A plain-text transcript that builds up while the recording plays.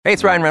Hey,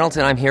 it's Ryan Reynolds,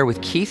 and I'm here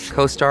with Keith,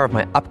 co-star of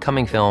my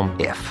upcoming film,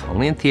 If,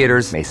 only in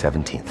theaters May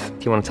 17th.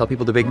 Do you want to tell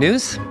people the big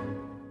news?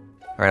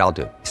 All right, I'll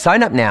do it.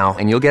 Sign up now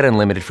and you'll get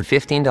unlimited for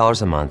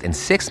 $15 a month and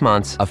 6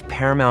 months of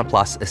Paramount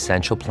Plus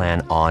Essential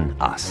Plan on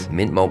us.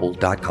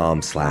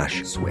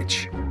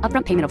 MintMobile.com/switch.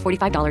 Upfront payment of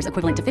 $45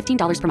 equivalent to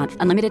 $15 per month.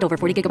 Unlimited over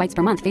 40 gigabytes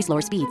per month. Face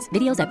lower speeds.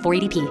 Videos at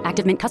 480p.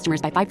 Active Mint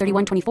customers by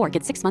 531.24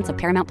 get 6 months of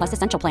Paramount Plus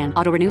Essential Plan.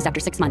 Auto renews after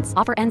 6 months.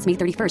 Offer ends May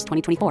 31st,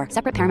 2024.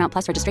 Separate Paramount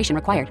Plus registration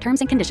required. Terms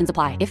and conditions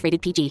apply if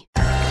rated PG.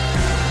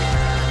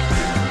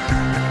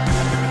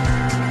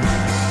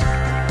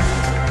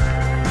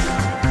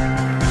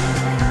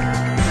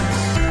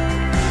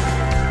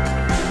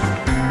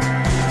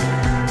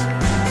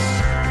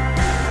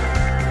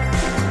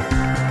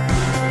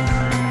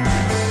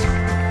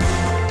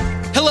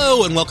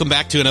 Hello and welcome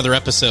back to another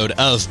episode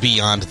of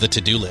Beyond the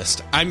To-Do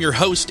List. I'm your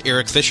host,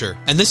 Eric Fisher,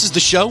 and this is the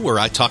show where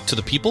I talk to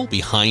the people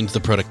behind the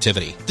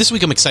productivity. This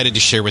week I'm excited to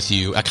share with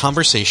you a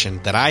conversation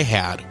that I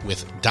had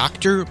with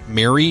Dr.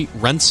 Mary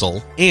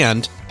Rensel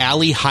and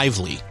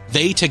Hively.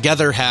 They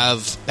together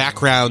have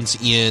backgrounds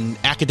in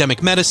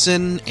academic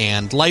medicine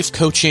and life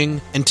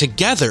coaching, and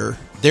together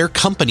their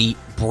company,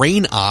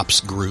 Brain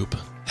Ops Group,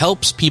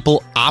 helps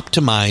people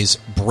optimize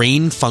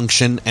brain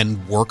function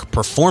and work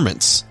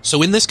performance.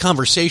 So in this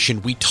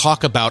conversation, we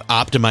talk about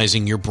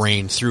optimizing your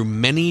brain through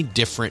many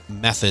different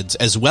methods,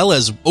 as well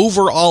as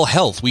overall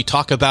health. We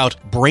talk about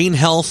brain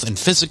health and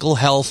physical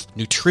health,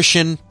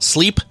 nutrition,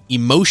 sleep,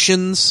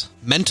 emotions,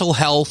 mental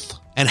health,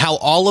 and how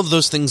all of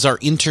those things are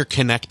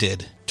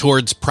interconnected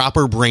towards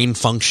proper brain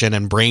function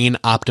and brain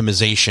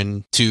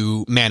optimization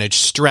to manage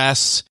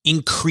stress,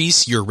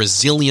 increase your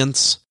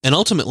resilience, and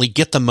ultimately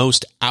get the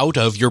most out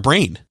of your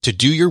brain to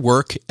do your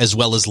work as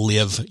well as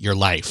live your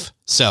life.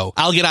 So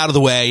I'll get out of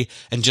the way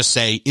and just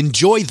say,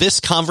 enjoy this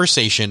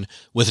conversation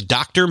with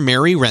Dr.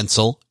 Mary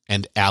Rensel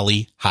and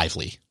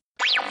Hively.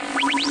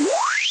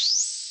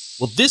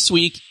 Well, this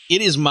week,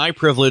 it is my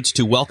privilege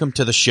to welcome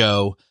to the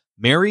show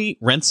Mary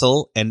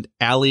Rensel and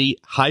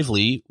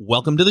Hively.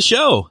 Welcome to the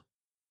show.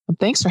 Well,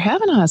 thanks for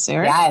having us,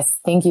 Eric. Yes,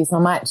 thank you so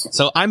much.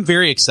 So I'm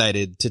very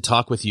excited to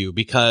talk with you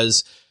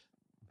because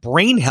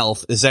brain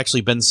health has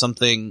actually been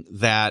something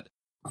that,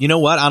 you know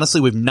what,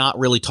 honestly, we've not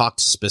really talked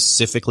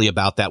specifically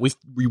about that. We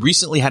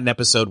recently had an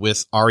episode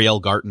with Ariel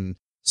Garten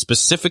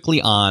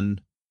specifically on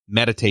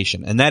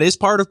meditation, and that is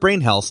part of brain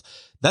health.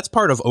 That's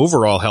part of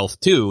overall health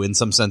too, in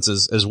some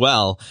senses as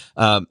well.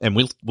 And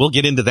we'll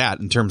get into that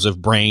in terms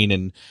of brain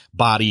and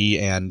body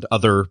and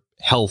other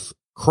health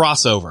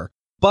crossover.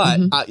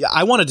 But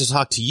I wanted to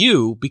talk to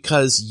you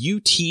because you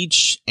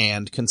teach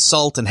and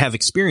consult and have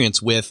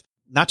experience with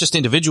not just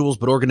individuals,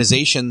 but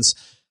organizations,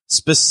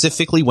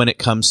 specifically when it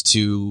comes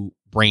to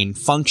brain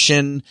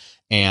function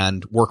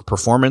and work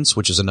performance,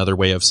 which is another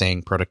way of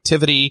saying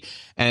productivity.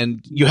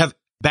 And you have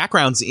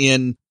backgrounds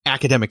in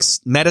academic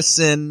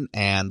medicine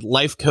and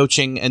life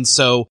coaching. And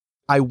so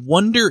I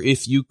wonder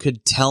if you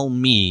could tell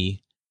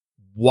me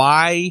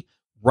why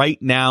right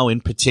now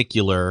in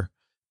particular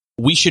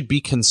we should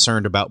be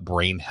concerned about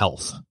brain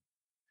health.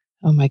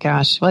 Oh my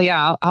gosh. Well,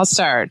 yeah, I'll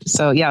start.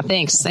 So yeah,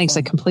 thanks. I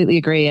completely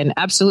agree. And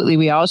absolutely,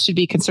 we all should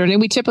be concerned. And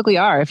we typically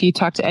are. If you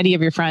talk to any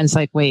of your friends,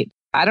 like, wait,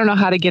 I don't know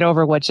how to get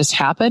over what just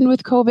happened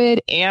with COVID.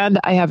 And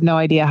I have no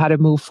idea how to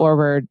move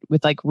forward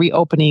with like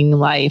reopening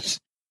life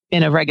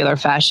in a regular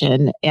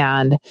fashion.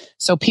 And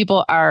so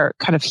people are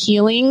kind of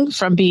healing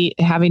from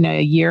having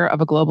a year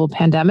of a global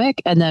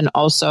pandemic, and then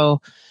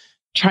also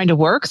trying to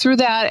work through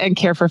that and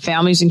care for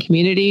families and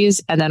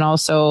communities. And then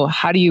also,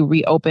 how do you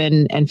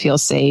reopen and feel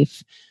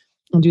safe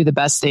and do the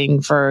best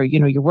thing for,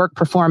 your work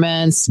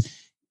performance,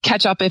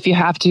 catch up if you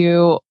have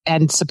to,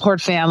 and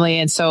support family.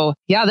 And so,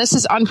 yeah, this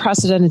is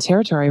unprecedented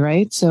territory,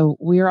 right? So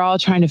we're all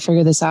trying to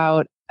figure this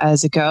out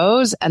as it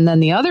goes. And then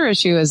the other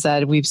issue is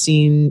that we've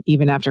seen,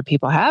 even after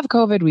people have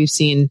COVID, we've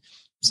seen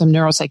some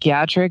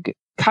neuropsychiatric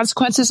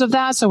consequences of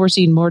that. So we're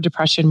seeing more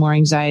depression, more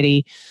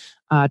anxiety,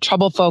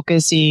 trouble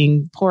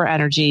focusing, poor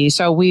energy.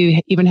 So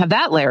we even have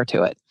that layer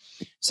to it.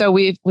 So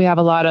we have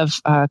a lot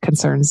of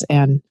concerns,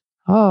 and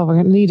we're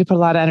going to need to put a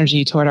lot of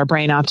energy toward our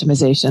brain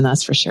optimization.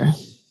 That's for sure.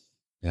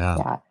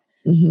 Yeah.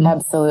 Mm-hmm.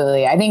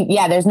 Absolutely. I think,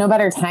 there's no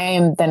better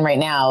time than right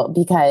now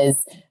because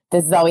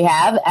this is all we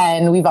have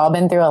and we've all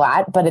been through a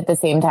lot. But at the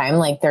same time,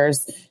 like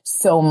there's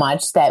so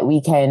much that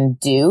we can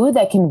do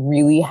that can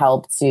really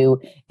help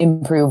to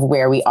improve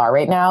where we are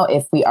right now.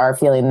 If we are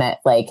feeling that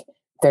like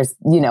there's,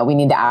 we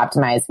need to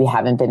optimize. We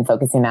haven't been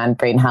focusing on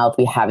brain health.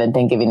 We haven't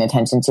been giving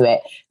attention to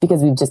it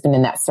because we've just been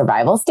in that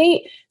survival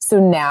state. So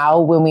now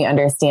when we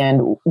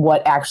understand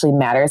what actually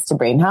matters to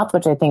brain health,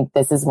 which I think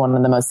this is one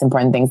of the most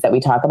important things that we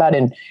talk about,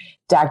 and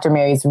Dr.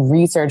 Mary's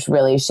research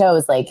really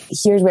shows, like,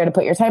 here's where to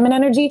put your time and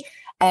energy.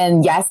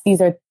 And yes,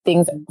 these are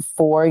things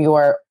for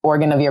your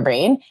organ of your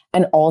brain.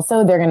 And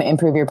also they're going to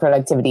improve your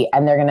productivity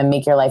and they're going to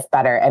make your life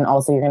better. And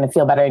also you're going to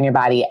feel better in your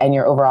body and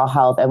your overall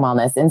health and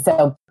wellness. And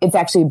so it's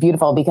actually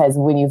beautiful because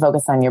when you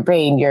focus on your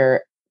brain,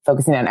 you're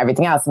focusing on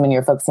everything else. And when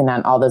you're focusing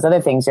on all those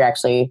other things, you're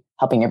actually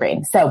helping your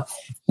brain. So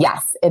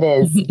yes, it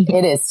is.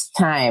 It is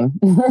time.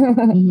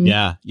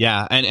 Yeah.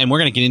 Yeah. And we're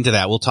going to get into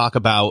that. We'll talk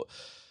about,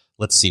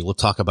 we'll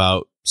talk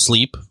about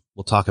sleep.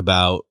 We'll talk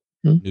about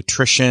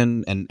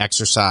nutrition and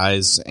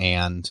exercise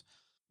and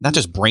not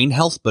just brain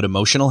health, but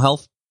emotional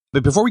health.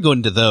 But before we go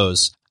into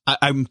those,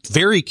 I'm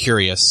very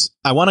curious.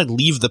 I want to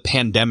leave the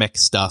pandemic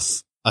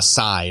stuff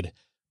aside,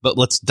 but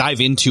let's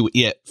dive into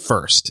it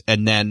first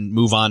and then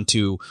move on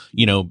to,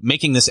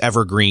 making this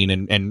evergreen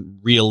and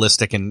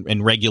realistic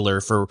and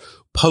regular for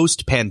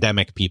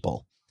post-pandemic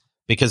people,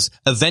 because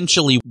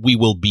eventually we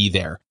will be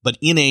there. But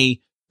in a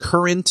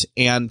current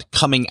and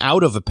coming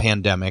out of a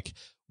pandemic,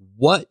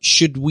 what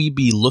should we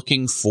be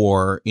looking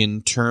for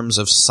in terms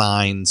of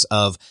signs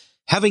of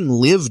having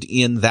lived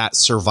in that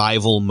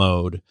survival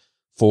mode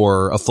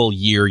for a full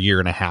year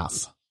and a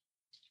half?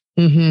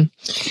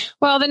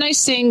 Well, the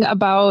nice thing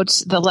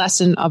about the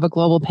lesson of a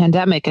global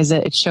pandemic is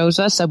that it shows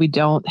us that we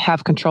don't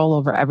have control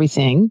over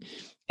everything.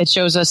 It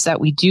shows us that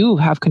we do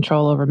have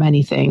control over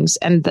many things.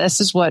 And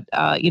this is what,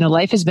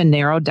 life has been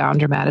narrowed down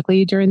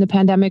dramatically during the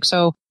pandemic.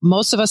 So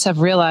most of us have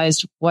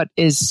realized what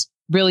is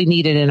really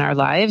needed in our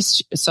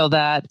lives so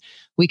that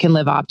we can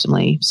live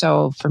optimally.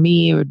 So for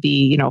me, it would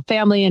be,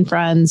 family and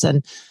friends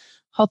and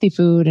healthy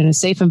food and a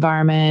safe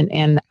environment.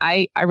 And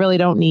I really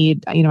don't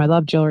need, I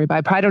love jewelry, but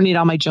I probably don't need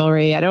all my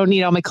jewelry. I don't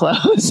need all my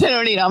clothes. I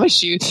don't need all my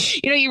shoes.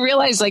 You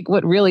realize like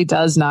what really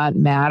does not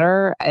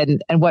matter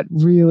and what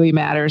really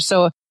matters.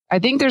 So I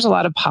think there's a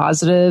lot of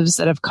positives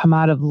that have come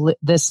out of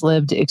this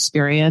lived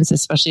experience,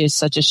 especially as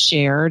such a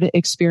shared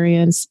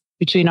experience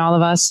between all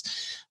of us,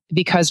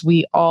 because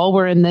we all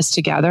were in this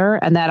together.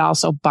 And that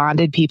also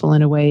bonded people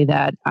in a way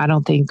that I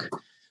don't think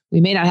we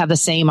may not have the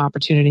same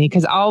opportunity,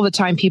 because all the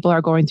time people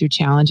are going through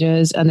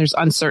challenges and there's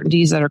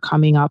uncertainties that are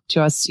coming up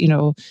to us,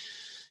 in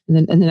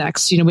the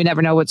next, we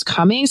never know what's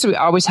coming. So we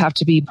always have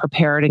to be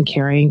prepared and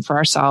caring for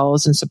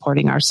ourselves and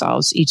supporting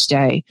ourselves each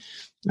day.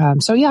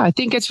 I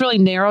think it's really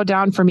narrowed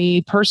down for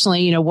me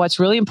personally, what's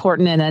really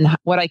important and then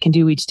what I can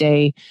do each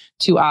day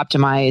to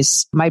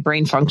optimize my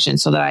brain function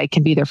so that I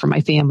can be there for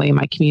my family,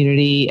 my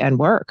community, and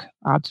work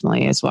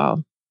optimally as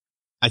well.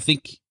 I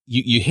think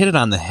you hit it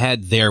on the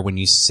head there when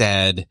you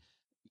said,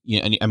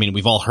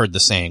 we've all heard the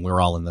saying, we're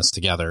all in this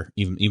together.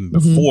 Even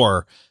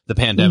before the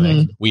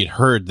pandemic, we had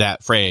heard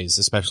that phrase,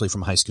 especially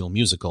from High School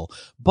Musical.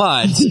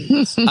 But,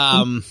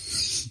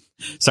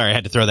 sorry, I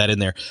had to throw that in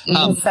there.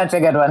 Such a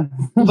good one.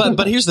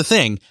 but here's the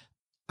thing.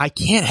 I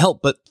can't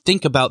help but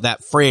think about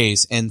that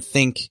phrase and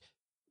think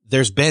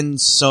there's been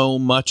so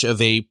much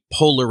of a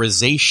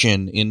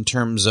polarization in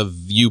terms of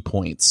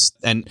viewpoints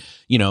and,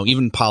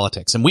 even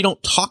politics. And we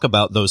don't talk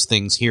about those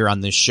things here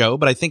on this show,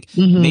 but I think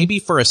maybe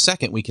for a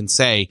second we can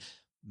say,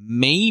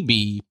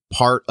 maybe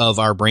part of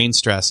our brain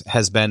stress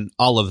has been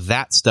all of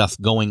that stuff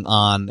going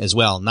on as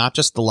well, not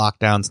just the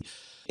lockdowns.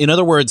 In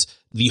other words,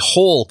 the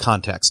whole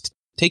context,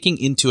 taking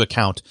into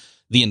account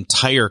the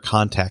entire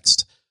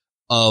context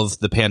of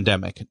the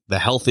pandemic, the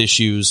health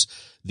issues,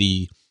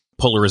 the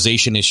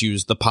polarization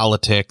issues, the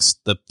politics,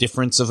 the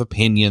difference of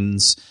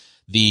opinions,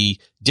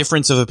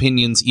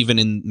 even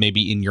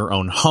in your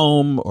own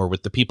home or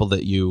with the people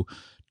that you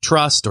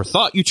trust or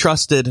thought you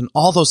trusted, and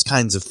all those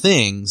kinds of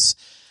things.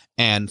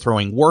 And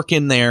throwing work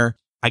in there.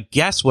 I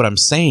guess what I'm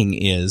saying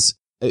is,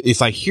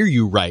 if I hear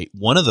you right,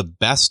 one of the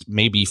best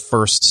maybe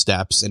first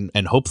steps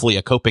and hopefully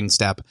a coping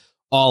step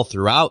all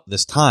throughout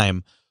this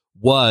time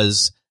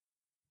was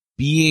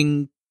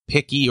being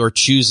picky or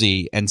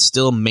choosy and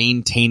still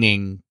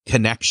maintaining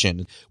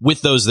connection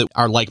with those that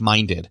are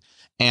like-minded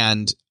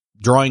and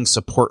drawing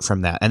support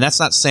from that. And that's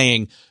not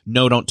saying,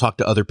 no, don't talk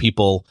to other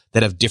people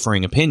that have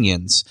differing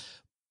opinions,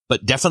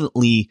 but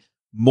definitely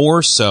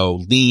more so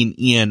lean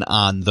in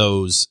on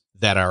those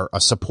that are a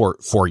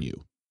support for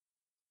you.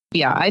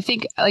 Yeah, I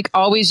think like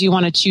always, you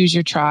want to choose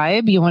your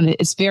tribe.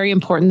 It's very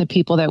important the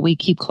people that we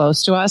keep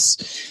close to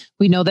us.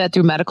 We know that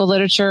through medical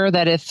literature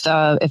that if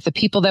the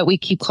people that we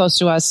keep close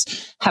to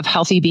us have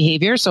healthy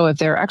behavior, so if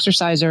they're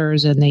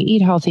exercisers and they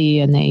eat healthy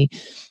and they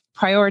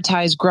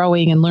prioritize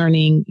growing and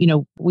learning,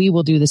 we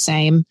will do the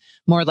same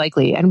more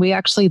likely. And we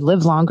actually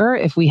live longer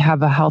if we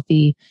have a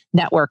healthy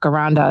network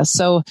around us.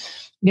 So,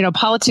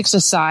 politics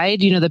aside,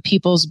 the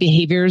people's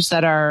behaviors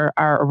that are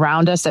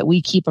around us, that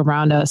we keep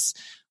around us,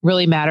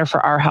 really matter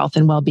for our health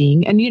and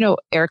well-being. And,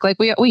 Eric, like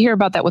we hear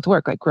about that with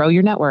work, like grow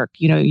your network,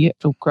 you have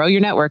to grow your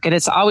network. And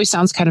it always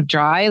sounds kind of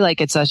dry, like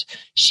it's a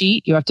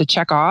sheet you have to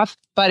check off,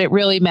 but it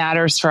really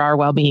matters for our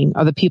well-being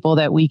of the people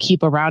that we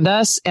keep around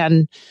us.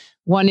 And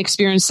one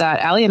experience that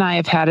Allie and I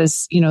have had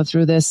is,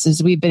 through this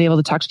is we've been able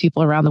to talk to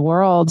people around the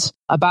world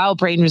about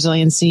brain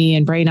resiliency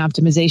and brain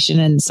optimization.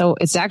 And so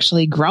it's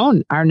actually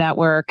grown our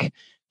network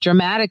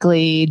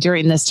dramatically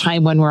during this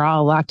time when we're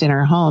all locked in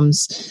our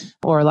homes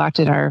or locked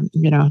in our,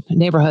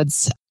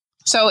 neighborhoods.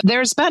 So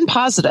there's been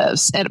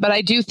positives, but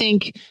I do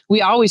think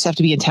we always have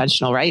to be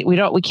intentional, right?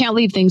 We can't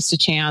leave things to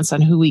chance on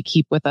who we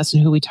keep with us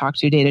and who we talk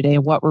to day to day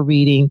and what we're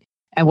reading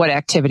and what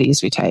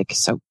activities we take.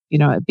 So,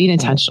 being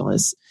intentional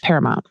is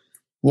paramount.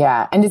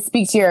 Yeah. And to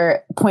speak to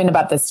your point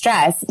about the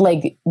stress,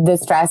 like the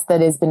stress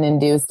that has been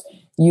induced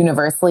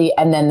universally,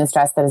 and then the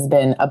stress that has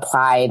been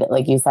applied,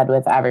 like you said,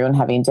 with everyone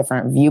having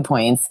different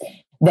viewpoints,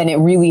 then it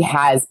really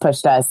has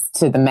pushed us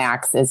to the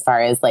max as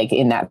far as like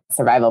in that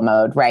survival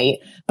mode, right?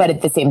 But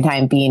at the same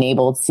time, being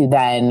able to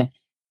then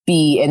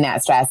be in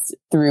that stress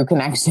through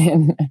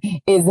connection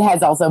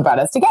has also brought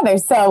us together.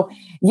 So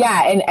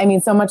yeah. And I mean,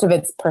 so much of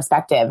it's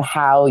perspective,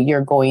 how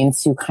you're going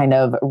to kind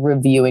of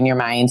review in your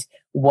mind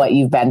what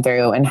you've been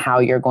through and how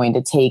you're going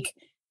to take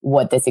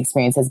what this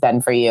experience has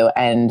been for you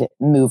and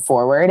move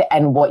forward,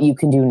 and what you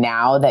can do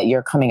now that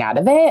you're coming out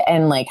of it,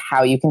 and like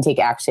how you can take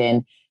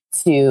action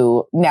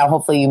to now,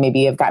 hopefully you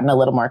maybe have gotten a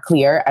little more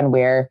clear on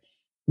where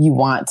you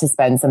want to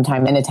spend some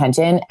time and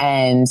attention,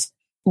 and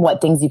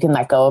what things you can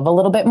let go of a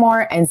little bit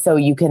more. And so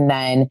you can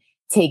then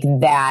take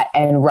that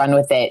and run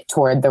with it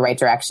toward the right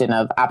direction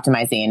of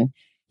optimizing,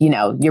 you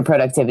know, your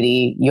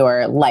productivity,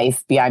 your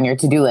life beyond your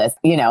to-do list,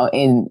 you know,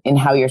 in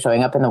how you're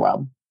showing up in the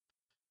world.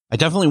 I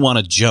definitely want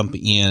to jump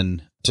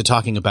in to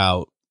talking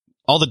about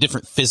all the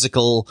different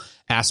physical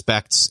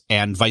aspects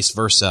and vice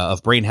versa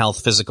of brain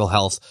health, physical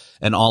health,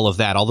 and all of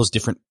that, all those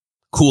different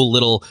cool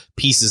little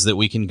pieces that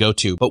we can go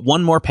to. But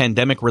one more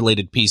pandemic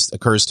related piece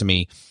occurs to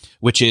me,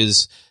 which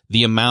is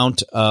the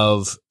amount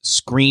of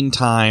screen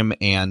time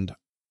and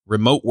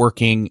remote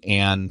working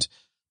and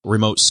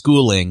remote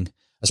schooling,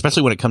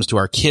 especially when it comes to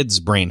our kids'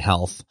 brain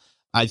health.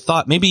 I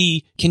thought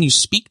maybe, can you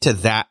speak to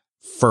that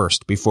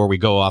first before we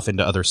go off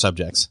into other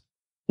subjects?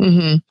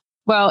 Mm-hmm.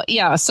 Well,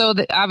 yeah. So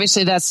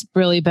obviously that's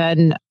really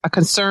been a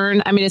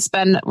concern. I mean, it's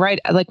been right.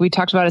 Like we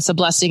talked about, it's a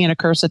blessing and a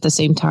curse at the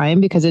same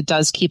time, because it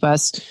does keep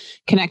us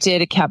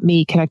connected. It kept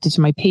me connected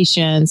to my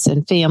patients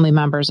and family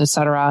members, et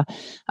cetera.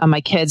 My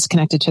kids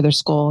connected to their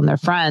school and their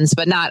friends,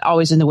 but not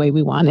always in the way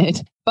we wanted.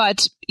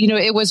 But, you know,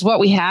 it was what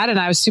we had. And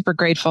I was super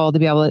grateful to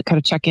be able to kind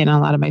of check in on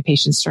a lot of my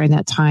patients during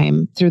that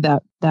time through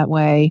that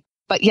way.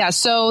 But yeah,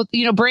 so,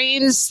 you know,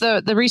 brains,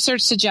 the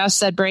research suggests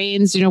that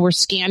brains, you know, we're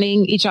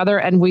scanning each other,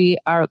 and we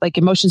are like,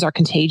 emotions are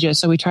contagious.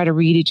 So we try to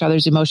read each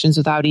other's emotions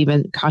without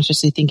even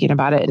consciously thinking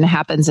about it. And it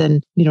happens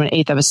in, you know, an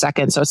eighth of a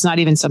second. So it's not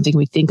even something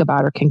we think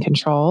about or can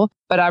control.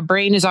 But our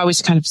brain is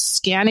always kind of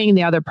scanning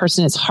the other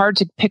person. It's hard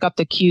to pick up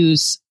the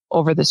cues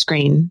over the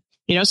screen,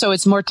 you know, so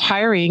it's more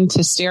tiring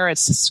to stare at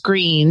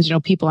screens, you know,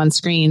 people on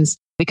screens,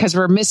 because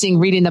we're missing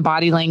reading the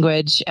body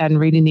language and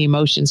reading the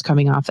emotions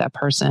coming off that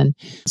person.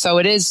 So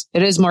it is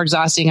more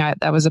exhausting.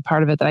 That was a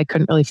part of it that I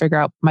couldn't really figure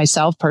out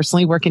myself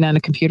personally, working on a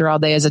computer all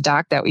day as a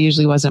doc. That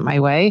usually wasn't my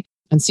way.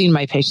 And seeing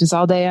my patients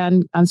all day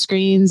on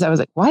screens, I was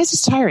like, why is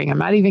this tiring? I'm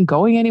not even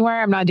going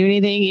anywhere. I'm not doing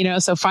anything, you know?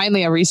 So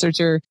finally a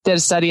researcher did a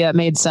study that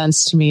made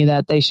sense to me,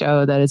 that they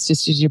show that it's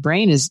just your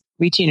brain is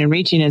reaching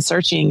and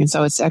searching. And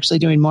so it's actually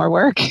doing more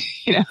work,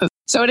 you know?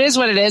 So it is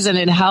what it is, and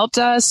it helped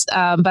us.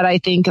 But I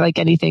think, like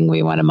anything,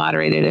 we want to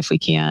moderate it if we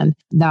can,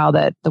 now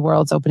that the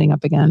world's opening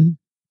up again.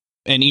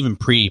 And even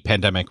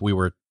pre-pandemic, we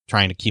were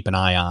trying to keep an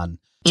eye on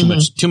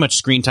too much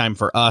screen time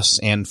for us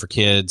and for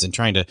kids, and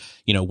trying to,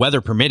 you know,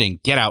 weather permitting,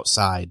 get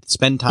outside,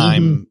 spend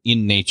time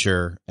in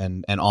nature,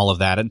 and all of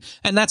that. And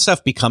that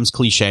stuff becomes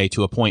cliche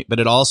to a point, but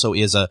it also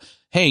is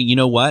hey, you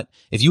know what?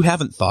 If you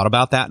haven't thought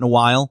about that in a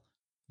while,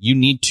 you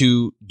need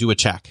to do a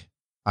check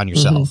on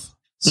yourself.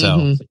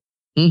 So,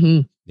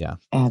 yeah,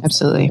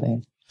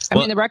 absolutely. I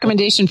mean, the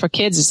recommendation for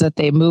kids is that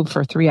they move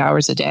for 3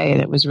 hours a day,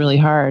 and it was really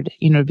hard,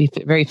 you know, to be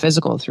very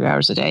physical 3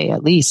 hours a day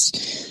at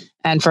least.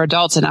 And for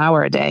adults, an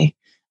hour a day.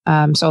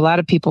 So a lot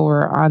of people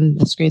were on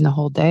the screen the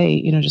whole day,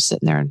 you know, just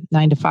sitting there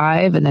 9 to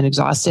 5 and then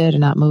exhausted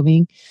and not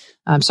moving.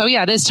 So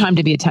yeah, it is time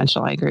to be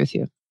intentional. I agree with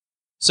you.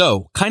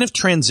 So kind of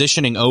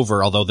transitioning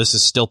over, although this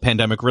is still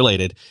pandemic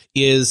related,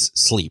 is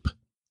sleep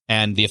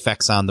and the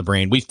effects on the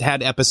brain. We've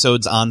had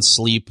episodes on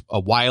sleep a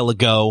while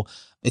ago.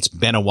 It's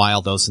been a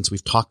while, though, since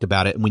we've talked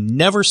about it. And we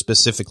never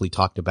specifically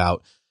talked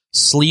about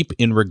sleep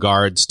in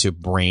regards to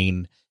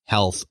brain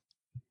health.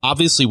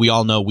 Obviously, we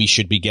all know we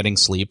should be getting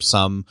sleep,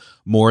 some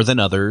more than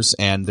others.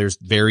 And there's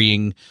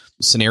varying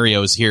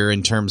scenarios here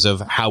in terms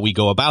of how we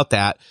go about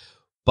that.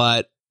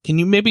 But can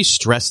you maybe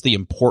stress the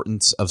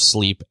importance of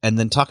sleep, and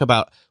then talk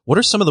about what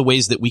are some of the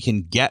ways that we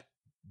can get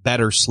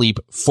better sleep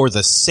for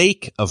the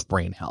sake of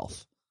brain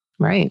health?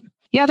 Right.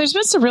 Yeah, there's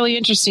been some really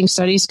interesting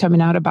studies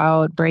coming out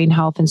about brain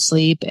health and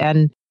sleep.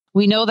 And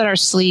we know that our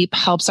sleep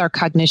helps our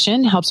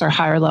cognition, helps our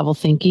higher level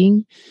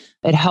thinking.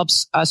 It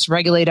helps us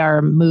regulate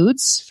our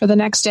moods for the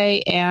next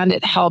day, and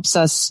it helps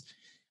us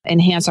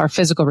enhance our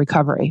physical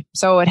recovery.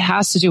 So it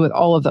has to do with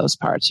all of those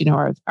parts, you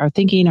know, our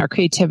thinking, our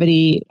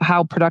creativity,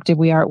 how productive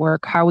we are at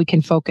work, how we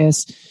can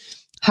focus,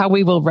 how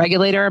we will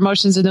regulate our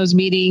emotions in those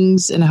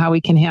meetings, and how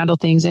we can handle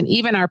things, and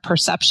even our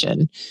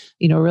perception.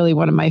 You know, really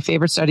one of my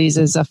favorite studies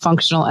is a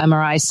functional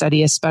MRI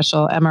study, a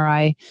special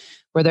MRI,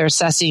 where they're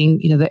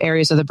assessing, you know, the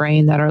areas of the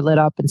brain that are lit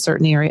up in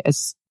certain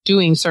areas,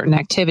 doing certain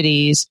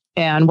activities.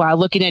 And while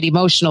looking at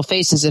emotional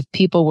faces, if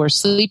people were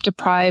sleep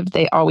deprived,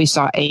 they always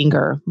saw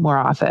anger more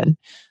often.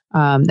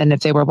 Than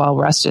if they were well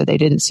rested, they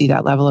didn't see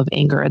that level of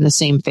anger in the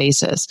same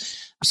faces.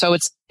 So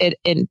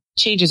it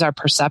changes our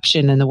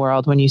perception in the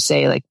world when you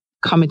say, like,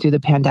 coming through the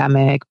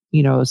pandemic,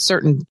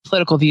 certain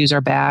political views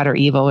are bad or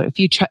evil.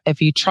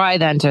 If you try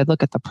then to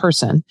look at the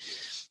person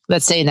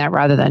that's saying that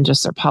rather than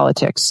just their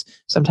politics,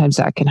 sometimes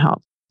that can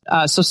help.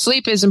 So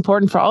sleep is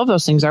important for all of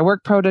those things, our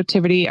work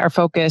productivity, our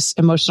focus,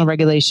 emotional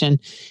regulation,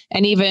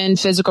 and even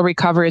physical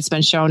recovery. It's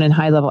been shown in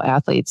high level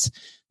athletes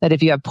that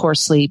if you have poor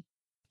sleep,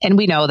 and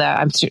we know that,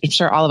 I'm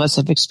sure all of us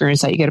have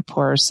experienced that. You get a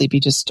poor sleep,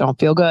 you just don't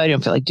feel good. You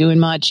don't feel like doing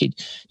much. You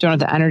don't have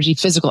the energy,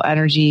 physical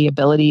energy,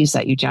 abilities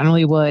that you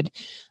generally would.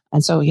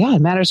 And so, yeah,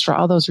 it matters for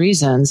all those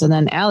reasons. And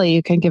then Allie,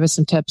 you can give us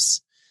some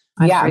tips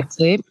on great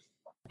sleep.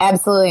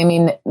 Absolutely. I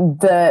mean,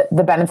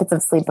 the benefits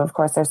of sleep, of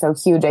course, are so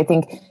huge. I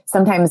think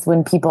sometimes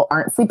when people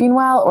aren't sleeping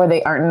well or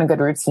they aren't in a good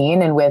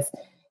routine, and with,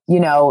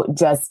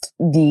 just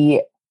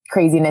the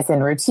craziness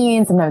in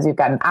routine, sometimes we've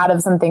gotten out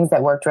of some things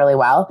that worked really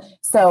well.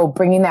 So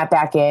bringing that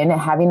back in,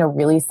 having a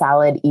really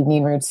solid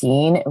evening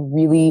routine,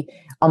 really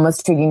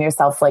almost treating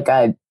yourself like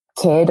a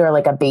kid or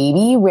like a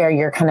baby, where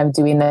you're kind of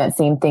doing the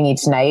same thing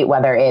each night,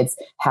 whether it's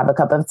have a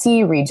cup of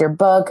tea, read your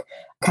book,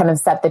 kind of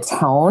set the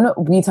tone.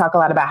 We talk a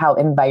lot about how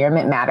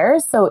environment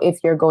matters. So if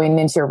you're going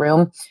into your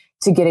room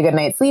to get a good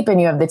night's sleep and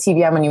you have the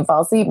TV on when you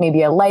fall asleep,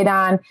 maybe a light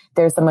on,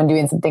 there's someone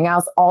doing something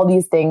else, all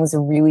these things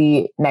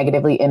really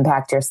negatively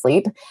impact your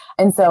sleep.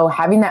 And so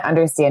having that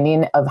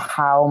understanding of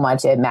how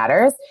much it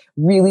matters,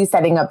 really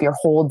setting up your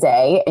whole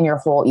day and your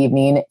whole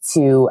evening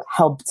to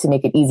help to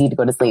make it easy to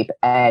go to sleep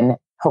and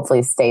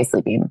hopefully stay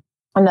sleeping.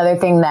 Another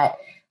thing that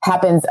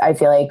happens, I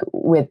feel like,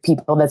 with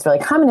people that's really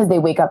common is they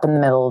wake up in the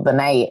middle of the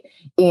night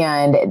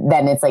and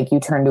then it's like you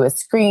turn to a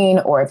screen,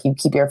 or if you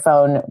keep your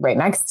phone right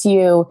next to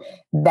you,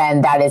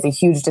 then that is a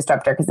huge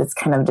disruptor because it's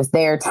kind of just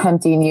there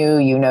tempting you,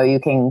 you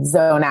can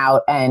zone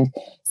out. And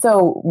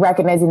so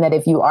recognizing that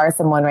if you are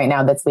someone right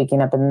now that's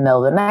waking up in the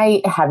middle of the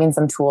night, having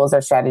some tools or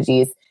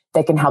strategies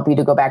that can help you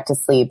to go back to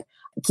sleep,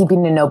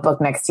 keeping a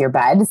notebook next to your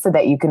bed so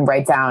that you can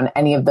write down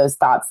any of those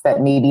thoughts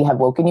that maybe have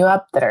woken you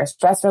up that are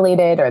stress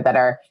related or that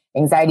are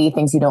anxiety,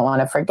 things you don't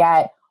want to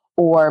forget,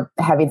 or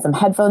having some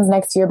headphones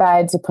next to your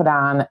bed to put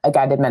on a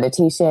guided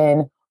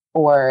meditation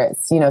or,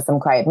 some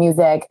quiet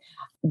music.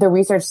 The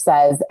research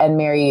says, and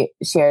Mary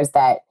shares,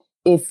 that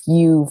if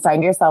you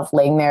find yourself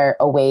laying there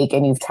awake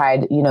and you've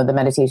tried, the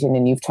meditation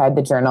and you've tried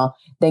the journal,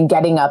 then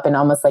getting up and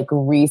almost like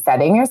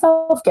resetting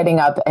yourself, getting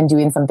up and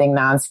doing something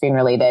non-screen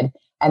related,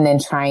 and then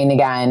trying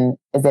again,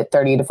 is it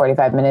 30 to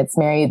 45 minutes,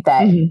 Mary,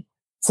 that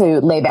to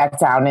lay back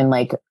down and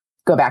like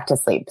go back to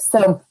sleep.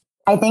 So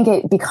I think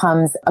it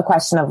becomes a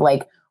question of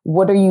like,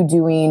 what are you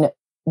doing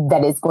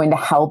that is going to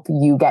help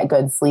you get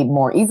good sleep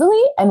more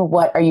easily? And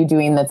what are you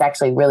doing that's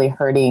actually really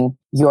hurting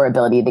your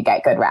ability to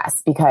get good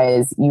rest?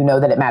 Because you know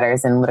that it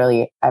matters in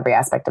literally every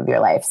aspect of your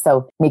life.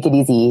 So make it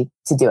easy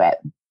to do it.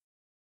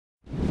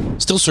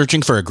 Still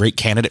searching for a great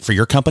candidate for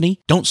your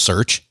company? Don't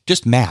search,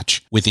 just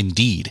match with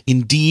Indeed.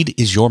 Indeed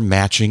is your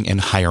matching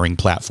and hiring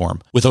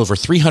platform. With over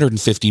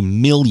 350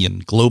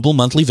 million global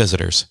monthly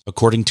visitors,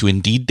 according to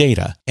Indeed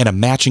data, and a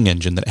matching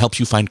engine that helps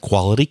you find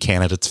quality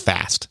candidates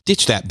fast.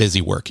 Ditch that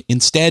busy work.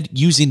 Instead,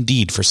 use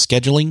Indeed for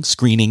scheduling,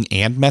 screening,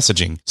 and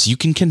messaging so you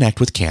can connect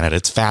with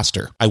candidates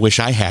faster. I wish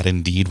I had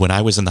Indeed when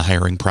I was in the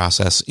hiring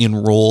process in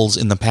roles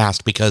in the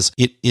past, because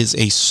it is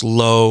a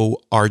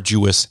slow,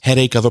 arduous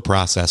headache of a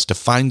process to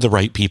find the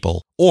right people.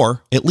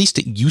 Or, at least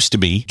it used to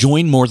be.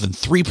 Join more than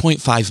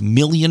 3.5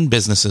 million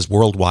businesses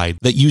worldwide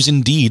that use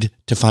Indeed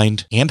to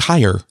find and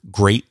hire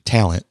great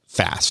talent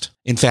fast.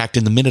 In fact,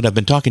 in the minute I've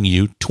been talking to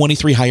you,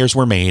 23 hires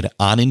were made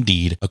on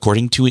Indeed,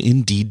 according to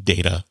Indeed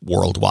data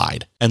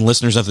worldwide. And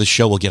listeners of the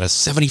show will get a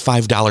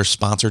 $75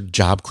 sponsored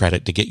job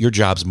credit to get your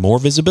jobs more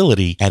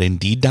visibility at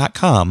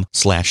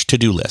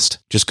Indeed.com/to-do list.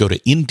 Just go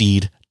to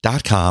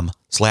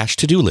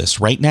Indeed.com/to-do list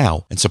right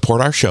now and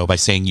support our show by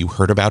saying you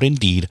heard about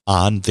Indeed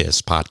on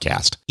this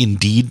podcast.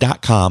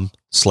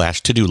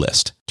 Indeed.com/to-do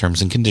list.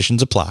 Terms and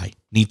conditions apply.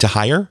 Need to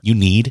hire? You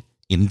need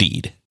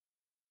Indeed.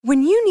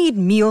 When you need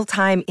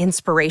mealtime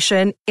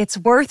inspiration, it's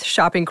worth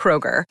shopping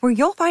Kroger, where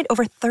you'll find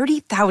over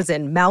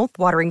 30,000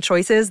 mouth-watering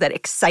choices that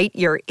excite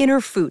your inner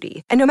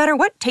foodie. And no matter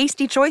what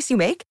tasty choice you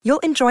make, you'll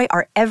enjoy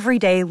our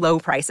everyday low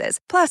prices,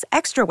 plus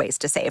extra ways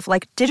to save,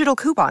 like digital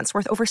coupons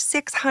worth over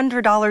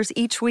 $600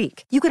 each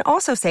week. You can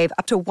also save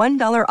up to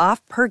 $1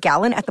 off per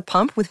gallon at the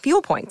pump with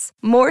fuel points.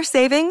 More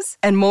savings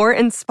and more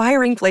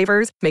inspiring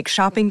flavors make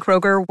shopping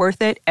Kroger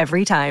worth it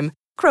every time.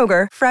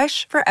 Kroger,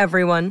 fresh for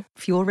everyone.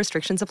 Fuel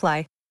restrictions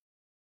apply.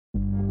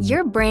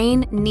 Your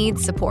brain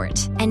needs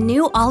support, and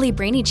new Ollie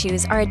Brainy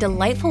Chews are a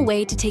delightful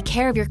way to take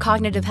care of your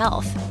cognitive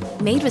health.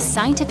 Made with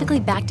scientifically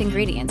backed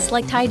ingredients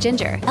like Thai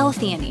ginger,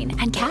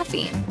 L-theanine, and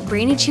caffeine,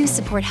 Brainy Chews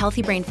support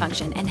healthy brain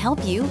function and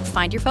help you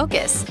find your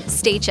focus,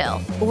 stay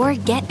chill, or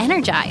get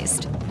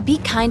energized. Be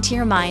kind to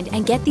your mind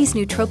and get these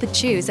nootropic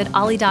chews at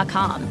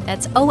ollie.com.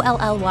 That's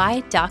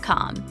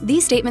OLLY.com.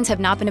 These statements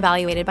have not been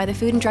evaluated by the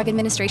Food and Drug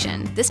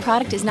Administration. This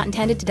product is not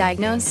intended to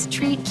diagnose,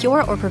 treat,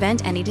 cure, or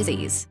prevent any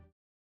disease.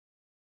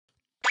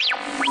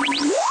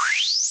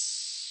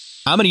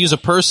 I'm going to use a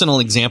personal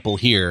example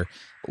here.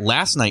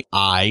 Last night,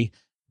 I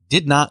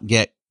did not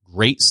get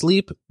great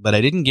sleep, but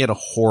I didn't get a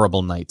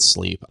horrible night's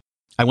sleep.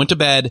 I went to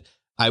bed.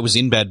 I was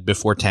in bed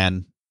before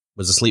 10,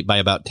 was asleep by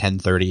about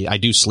 10:30. I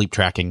do sleep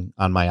tracking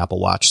on my Apple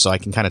Watch, so I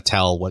can kind of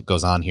tell what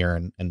goes on here,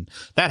 and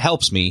that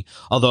helps me.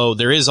 Although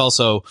there is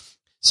also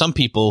some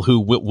people who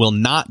will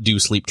not do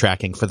sleep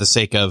tracking for the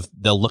sake of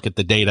they'll look at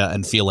the data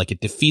and feel like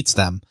it defeats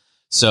them.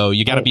 So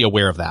you got to be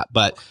aware of that.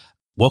 But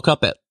woke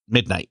up at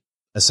midnight,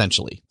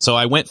 essentially. So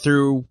I went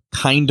through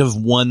kind of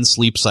one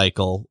sleep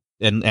cycle,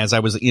 and as I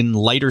was in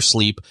lighter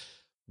sleep,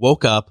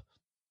 woke up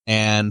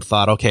and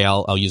thought, okay,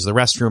 I'll use the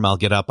restroom. I'll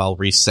get up, I'll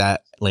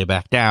reset, lay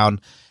back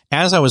down.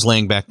 As I was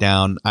laying back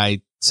down,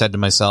 I said to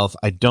myself,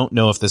 I don't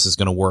know if this is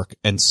going to work.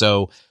 And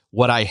so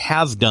what I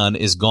have done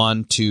is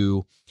gone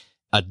to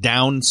a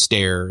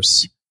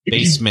downstairs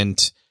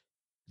basement,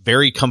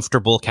 very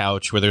comfortable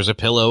couch where there's a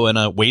pillow and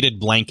a weighted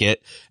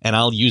blanket, and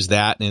I'll use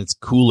that, and it's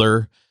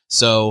cooler.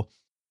 So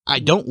I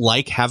don't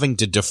like having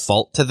to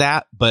default to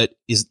that, but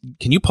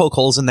can you poke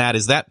holes in that?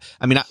 Is that,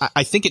 I mean,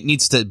 I think it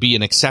needs to be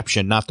an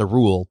exception, not the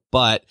rule,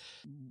 but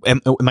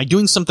am I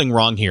doing something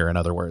wrong here, in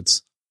other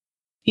words?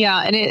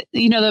 Yeah. And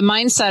the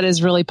mindset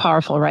is really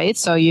powerful, right?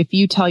 So if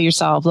you tell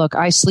yourself, look,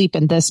 I sleep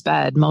in this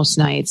bed most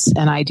nights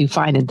and I do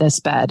fine in this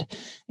bed.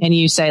 And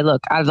you say,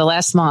 look, out of the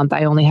last month,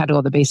 I only had to go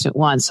to the basement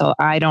once. So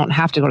I don't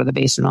have to go to the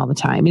basement all the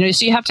time.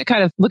 So you have to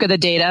kind of look at the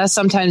data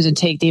sometimes and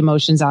take the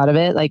emotions out of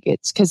it. Like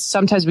it's because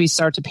sometimes we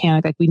start to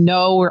panic. Like we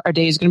know our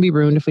day is going to be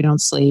ruined if we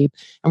don't sleep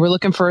and we're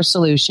looking for a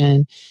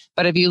solution.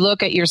 But if you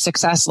look at your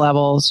success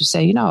levels, you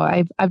say,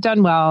 I've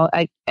done well.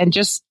 And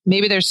just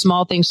maybe there's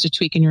small things to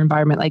tweak in your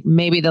environment. Like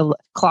maybe the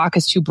clock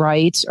is too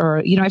bright, or,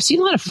 I've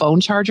seen a lot of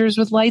phone chargers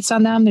with lights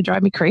on them. They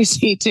drive me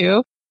crazy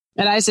too.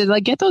 And I said,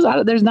 get those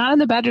out. There's not in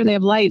the bedroom. They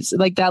have lights.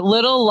 Like that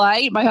little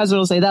light. My husband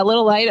will say, that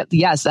little light.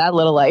 Yes, that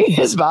little light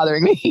is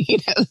bothering me.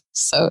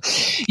 So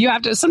you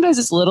have to, sometimes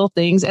it's little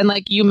things. And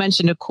like you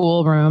mentioned, a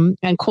cool room,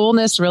 and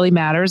coolness really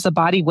matters. The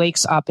body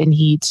wakes up in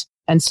heat.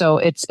 And so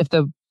if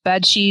the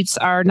bed sheets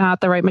are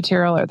not the right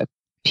material, or the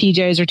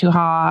PJs are too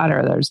hot,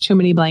 or there's too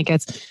many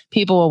blankets,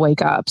 people will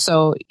wake up.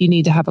 So you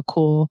need to have a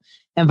cool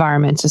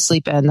environment to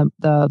sleep in.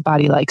 The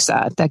body likes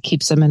that. That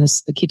keeps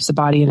keeps the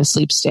body in a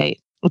sleep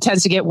state. It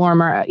tends to get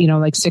warmer,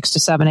 like 6 to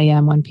 7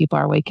 a.m. when people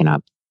are waking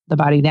up. The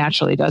body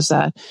naturally does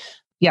that.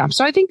 Yeah.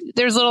 So I think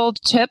there's little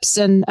tips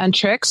and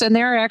tricks, and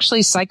they're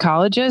actually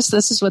psychologists.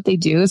 This is what they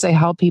do, is they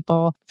help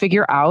people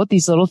figure out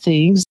these little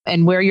things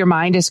and where your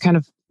mind is kind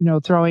of,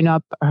 throwing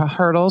up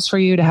hurdles for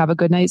you to have a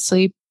good night's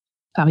sleep.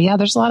 Yeah,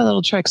 there's a lot of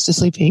little tricks to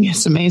sleeping.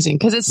 It's amazing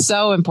because it's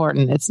so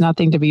important. It's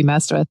nothing to be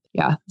messed with.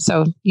 Yeah.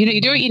 So,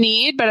 you do what you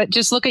need, but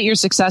just look at your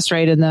success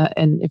rate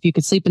and if you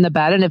could sleep in the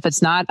bed, and if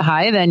it's not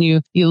high, then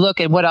you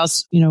look at what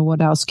else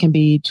can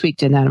be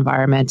tweaked in that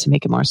environment to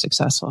make it more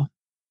successful.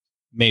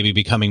 Maybe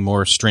becoming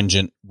more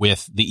stringent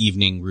with the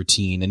evening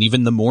routine and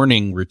even the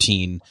morning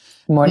routine.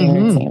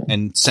 Routine.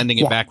 And sending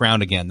it back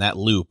around again, that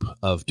loop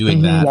of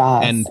doing that.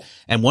 Yes.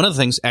 And one of the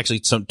things,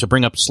 actually, so to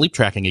bring up sleep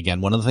tracking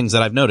again, one of the things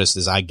that I've noticed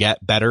is I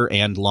get better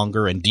and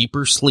longer and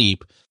deeper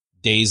sleep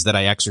days that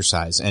I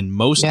exercise. And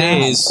most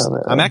days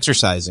I'm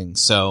exercising.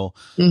 So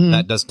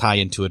that does tie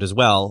into it as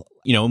well.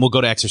 And we'll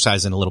go to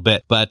exercise in a little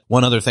bit. But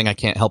one other thing I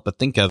can't help but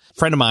think of, a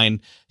friend of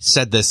mine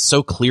said this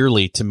so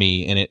clearly to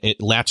me, and it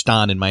latched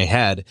on in my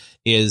head,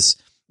 is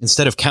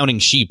instead of counting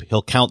sheep,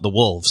 he'll count the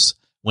wolves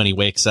when he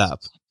wakes up,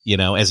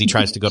 as he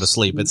tries to go to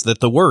sleep. It's that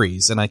the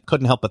worries. And I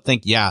couldn't help but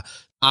think,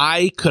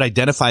 I could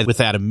identify with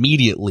that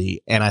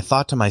immediately. And I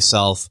thought to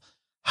myself,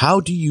 how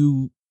do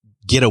you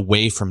get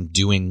away from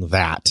doing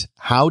that?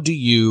 How do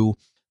you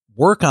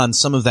work on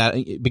some of that?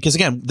 Because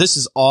again, this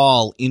is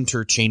all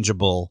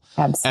interchangeable.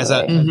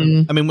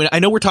 Absolutely. I mean, I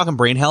know we're talking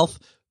brain health,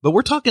 but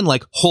we're talking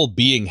like whole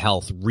being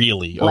health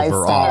really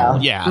Lifestyle.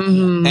 Overall. Yeah.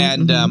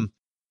 And,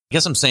 I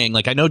guess I'm saying,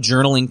 I know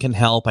journaling can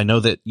help. I know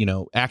that,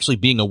 actually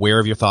being aware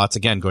of your thoughts,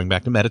 again, going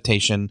back to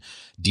meditation,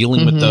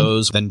 dealing with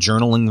those, then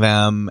journaling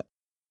them.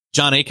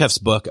 John Acuff's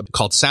book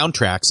called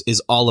Soundtracks is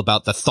all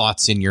about the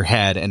thoughts in your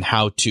head and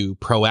how to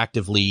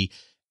proactively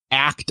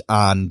act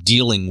on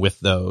dealing with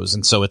those.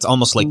 And so it's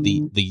almost like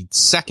the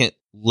second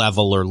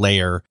level or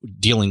layer,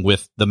 dealing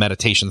with the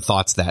meditation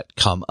thoughts that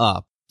come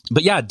up.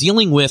 But yeah,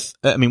 dealing with,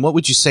 what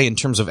would you say in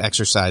terms of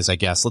exercise, I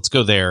guess? Let's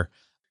go there.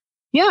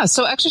 Yeah.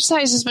 So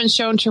exercise has been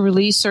shown to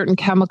release certain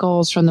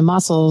chemicals from the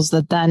muscles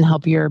that then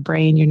help your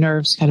brain, your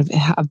nerves kind of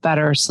have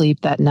better sleep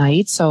that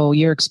night. So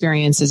your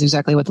experience is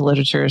exactly what the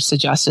literature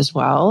suggests as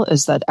well,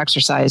 is that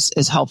exercise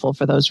is helpful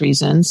for those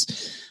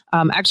reasons.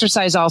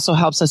 Exercise also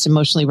helps us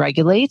emotionally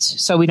regulate,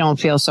 so we don't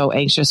feel so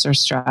anxious or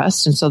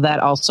stressed. And so that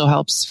also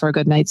helps for a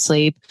good night's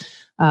sleep.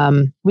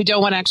 We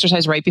don't want to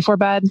exercise right before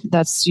bed.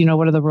 That's,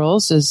 one of the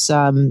rules is,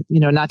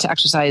 not to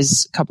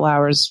exercise a couple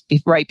hours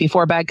right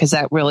before bed, because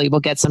that really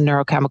will get some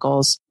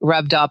neurochemicals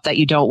revved up that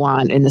you don't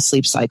want in the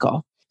sleep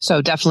cycle.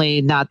 So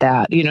definitely not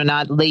that,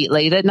 not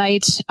late at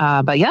night.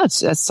 But yeah,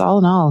 it's all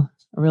in all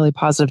a really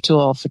positive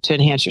tool to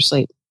enhance your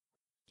sleep.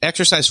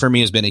 Exercise for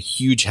me has been a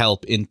huge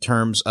help in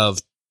terms of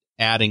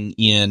adding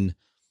in,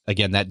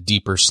 again, that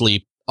deeper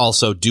sleep,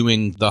 also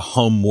doing the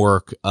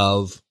homework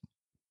of,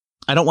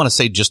 I don't want to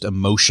say just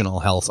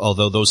emotional health,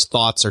 although those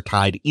thoughts are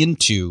tied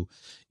into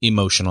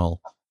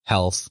emotional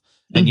health.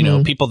 And, you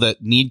know, people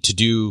that need to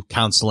do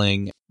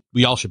counseling,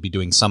 we all should be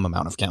doing some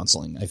amount of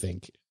counseling, I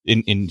think,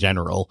 in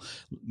general,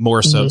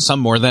 more so, some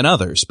more than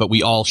others, but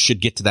we all should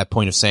get to that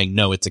point of saying,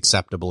 no, it's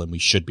acceptable and we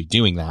should be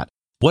doing that.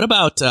 What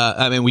about,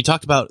 I mean, we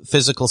talked about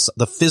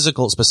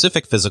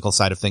specific physical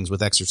side of things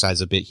with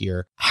exercise a bit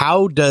here.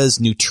 How does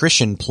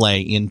nutrition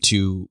play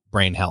into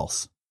brain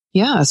health?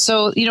 Yeah.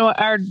 So, you know,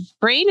 our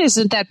brain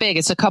isn't that big.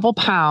 It's a couple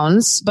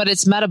pounds, but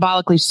it's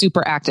metabolically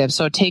super active.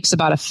 So it takes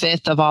about a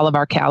fifth of all of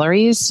our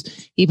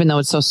calories, even though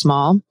it's so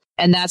small.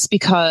 And that's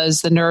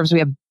because the nerves, we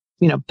have,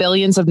 you know,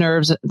 billions of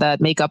nerves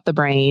that make up the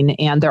brain,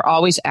 and they're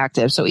always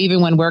active. So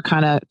even when we're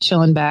kind of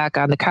chilling back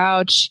on the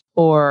couch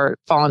or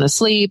falling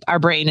asleep, our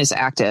brain is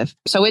active.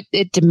 So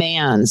it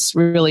demands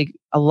really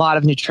a lot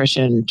of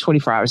nutrition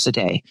 24 hours a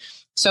day.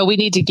 So we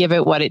need to give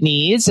it what it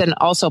needs. And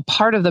also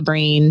part of the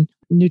brain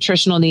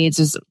nutritional needs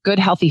is good,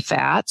 healthy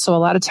fat. So a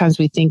lot of times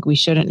we think we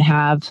shouldn't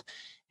have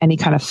any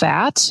kind of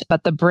fat,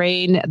 but the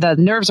brain, the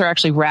nerves are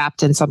actually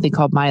wrapped in something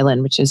called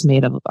myelin, which is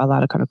made of a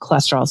lot of kind of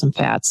cholesterols and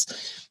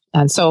fats.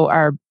 And so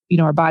our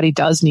body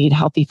does need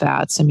healthy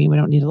fats. I mean, we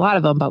don't need a lot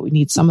of them, but we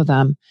need some of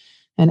them.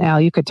 And Al,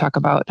 you could talk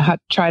about how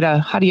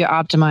do you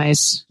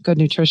optimize good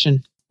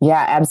nutrition?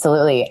 Yeah,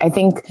 absolutely. I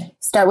think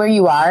start where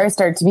you are,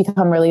 start to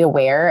become really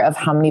aware of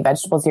how many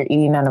vegetables you're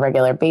eating on a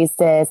regular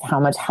basis,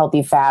 how much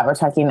healthy fat. We're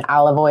talking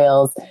olive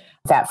oils,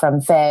 fat from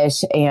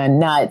fish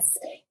and nuts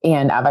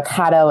and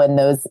avocado and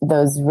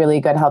those really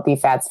good healthy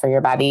fats for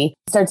your body.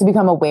 Start to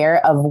become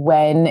aware of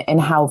when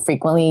and how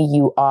frequently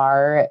you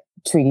are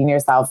treating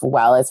yourself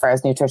well as far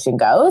as nutrition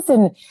goes,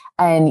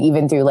 and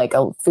even through like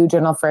a food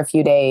journal for a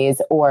few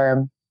days,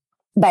 or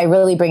by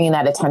really bringing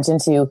that attention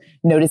to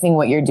noticing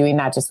what you're doing,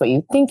 not just what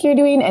you think you're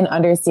doing, and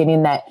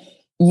understanding that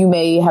you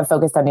may have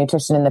focused on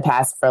nutrition in the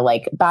past for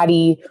like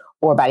body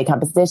or body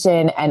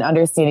composition, and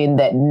understanding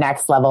that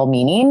next level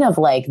meaning of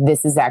like,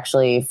 this is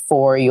actually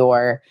for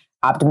your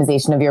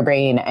optimization of your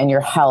brain and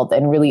your health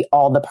and really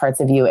all the parts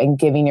of you, and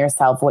giving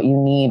yourself what you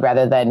need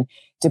rather than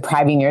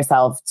depriving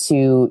yourself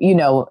to,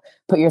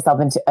 put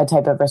yourself into a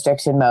type of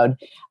restriction mode.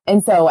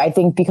 And so I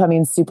think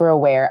becoming super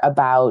aware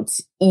about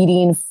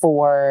eating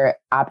for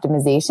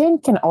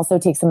optimization can also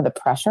take some of the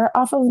pressure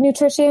off of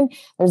nutrition.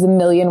 There's a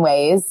million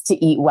ways to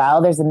eat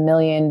well. There's a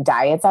million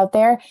diets out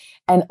there.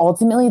 And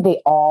ultimately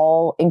they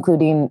all,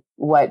 including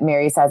what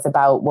Mary says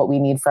about what we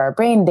need for our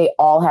brain, they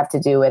all have to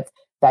do with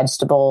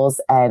vegetables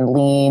and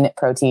lean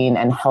protein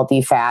and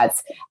healthy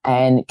fats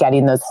and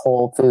getting those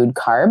whole food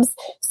carbs.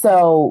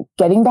 So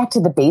getting back to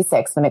the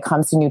basics when it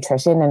comes to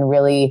nutrition and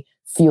really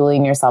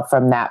fueling yourself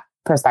from that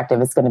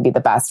perspective is going to be the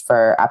best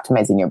for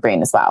optimizing your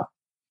brain as well.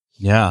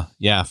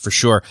 Yeah, for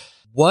sure.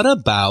 What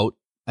about,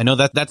 I know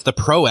that that's the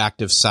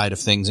proactive side of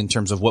things in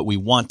terms of what we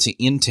want to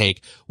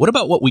intake. What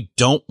about what we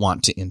don't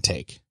want to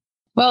intake?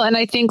 Well, and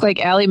I think like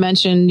Allie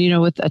mentioned,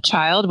 with a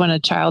child, when a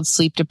child's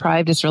sleep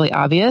deprived, it's really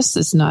obvious.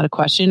 It's not a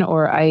question.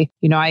 Or I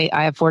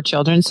have 4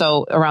 children.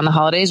 So around the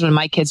holidays, when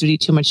my kids would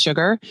eat too much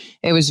sugar,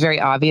 it was very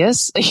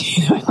obvious.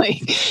 Like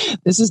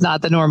this is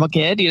not the normal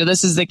kid.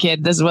 This is the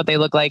kid. This is what they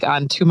look like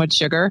on too much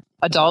sugar.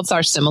 Adults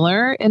are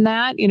similar in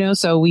that,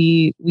 so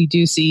we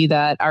do see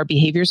that our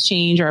behaviors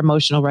change, our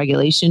emotional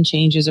regulation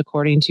changes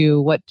according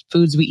to what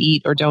foods we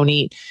eat or don't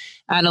eat.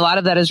 And a lot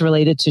of that is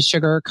related to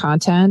sugar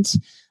content.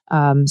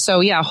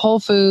 So yeah,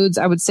 whole foods,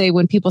 I would say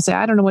when people say,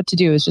 I don't know what to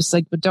do, it's just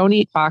like, but don't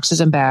eat boxes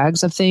and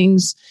bags of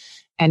things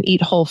and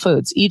eat whole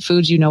foods. Eat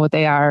foods, you know what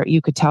they are.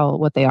 You could tell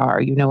what they are.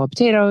 A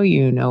potato,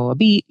 a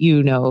beet,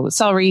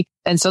 celery.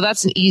 And so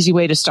that's an easy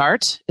way to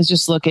start, is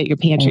just look at your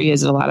pantry.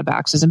 Is it a lot of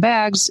boxes and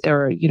bags,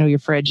 or, your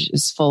fridge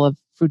is full of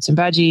fruits and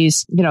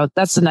veggies?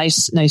 That's a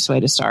nice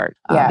way to start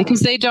because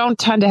they don't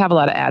tend to have a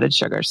lot of added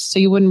sugars. So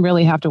you wouldn't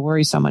really have to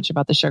worry so much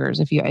about the sugars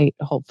if you ate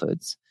whole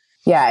foods.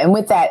 Yeah. And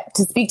with that,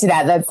 to speak to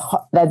that,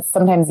 that's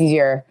sometimes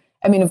easier.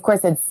 I mean, of course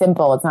it's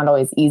simple. It's not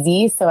always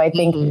easy. So I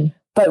think,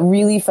 but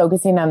really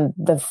focusing on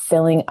the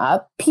filling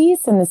up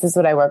piece. And this is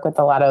what I work with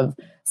a lot of,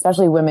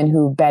 especially women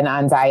who've been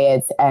on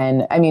diets,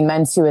 and I mean,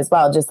 men too, as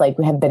well, just like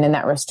have been in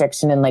that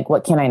restriction and like,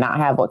 what can I not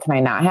have? What can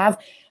I not have?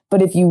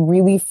 But if you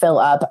really fill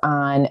up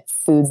on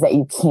foods that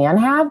you can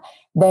have,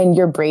 then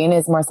your brain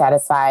is more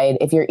satisfied.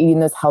 If you're eating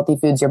those healthy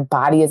foods, your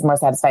body is more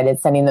satisfied.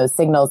 It's sending those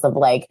signals of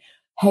like,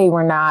 hey,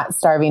 we're not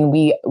starving.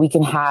 We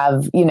can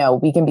have,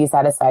 we can be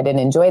satisfied and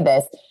enjoy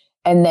this.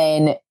 And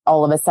then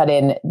all of a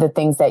sudden, the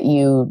things that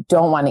you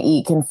don't want to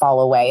eat can fall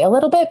away a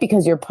little bit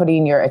because you're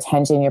putting your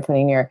attention, you're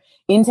putting your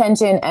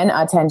intention and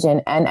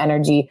attention and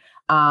energy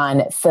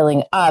on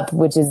filling up,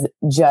 which is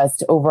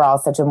just overall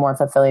such a more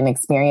fulfilling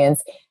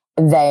experience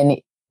than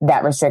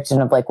that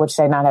restriction of like, what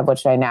should I not have? What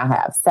should I now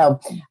have? So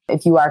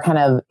if you are kind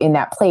of in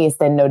that place,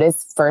 then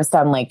notice first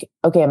on like,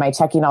 okay, am I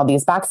checking all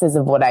these boxes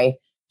of what I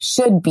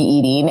should be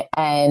eating?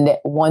 And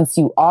once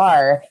you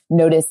are,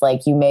 notice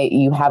like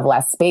you have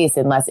less space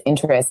and less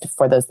interest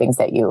for those things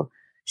that you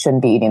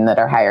shouldn't be eating that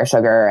are higher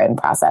sugar and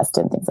processed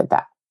and things like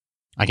that.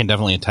 I can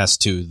definitely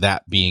attest to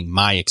that being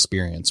my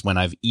experience when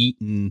I've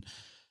eaten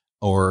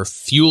or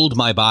fueled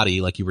my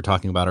body, like you were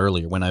talking about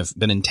earlier, when I've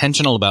been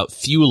intentional about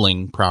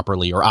fueling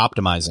properly or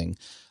optimizing.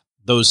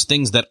 those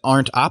things that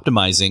aren't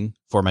optimizing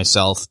for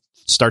myself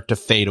start to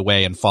fade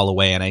away and fall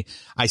away. And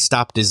I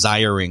stop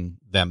desiring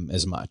them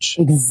as much.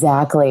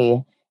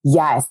 Exactly.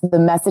 Yes. The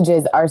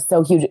messages are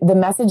so huge. The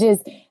messages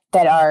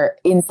that are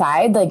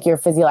inside, like your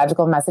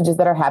physiological messages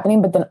that are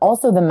happening, but then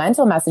also the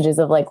mental messages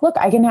of like, look,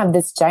 I can have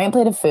this giant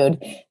plate of food.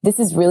 This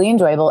is really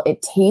enjoyable.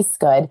 It tastes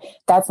good.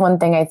 That's one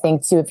thing I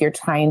think too, if you're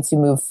trying to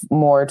move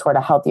more toward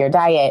a healthier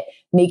diet,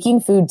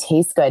 making food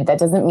taste good. That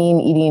doesn't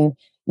mean eating,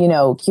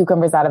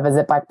 cucumbers out of a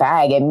Ziploc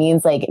bag. It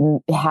means like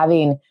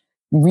having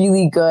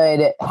really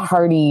good,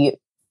 hearty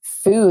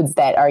foods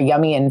that are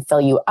yummy and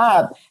fill you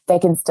up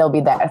that can still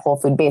be that whole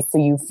food base. So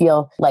you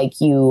feel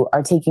like you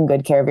are taking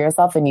good care of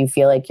yourself and you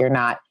feel like you're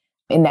not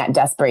in that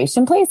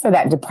desperation place or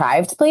that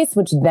deprived place,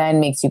 which then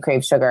makes you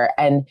crave sugar.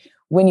 And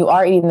when you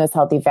are eating those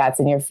healthy fats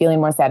and you're feeling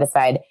more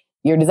satisfied,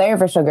 your desire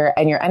for sugar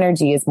and your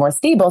energy is more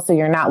stable. So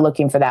you're not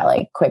looking for that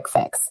like quick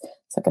fix.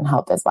 So it can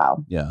help as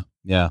well. Yeah.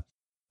 Yeah.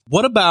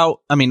 What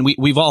about,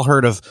 we've all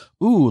heard of,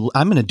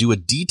 I'm going to do a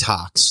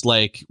detox.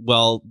 Like,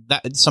 well,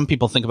 that some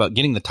people think about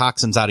getting the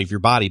toxins out of your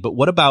body, but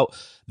what about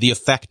the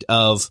effect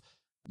of,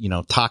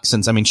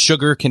 toxins?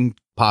 Sugar can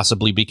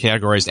possibly be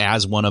categorized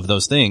as one of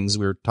those things.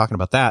 We were talking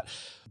about that.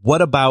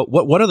 What about,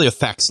 what are the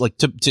effects? Like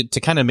to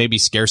kind of maybe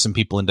scare some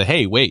people into,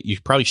 hey, wait, you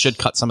probably should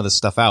cut some of this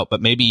stuff out,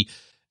 but maybe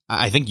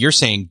I think you're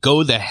saying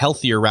go the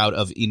healthier route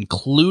of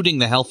including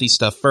the healthy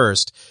stuff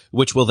first,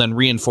 which will then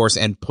reinforce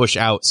and push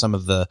out some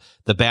of the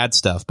bad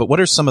stuff. But what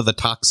are some of the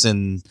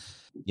toxin,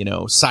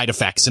 side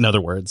effects, in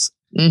other words?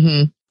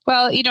 Mm-hmm.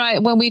 Well,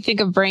 when we think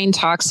of brain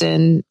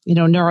toxin,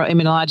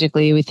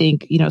 neuroimmunologically, we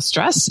think,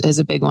 stress is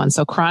a big one.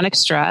 So chronic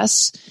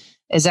stress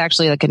is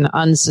actually like an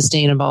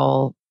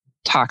unsustainable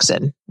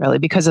toxin, really,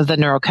 because of the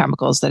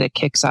neurochemicals that it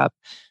kicks up.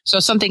 So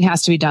something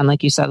has to be done.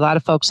 Like you said, a lot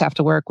of folks have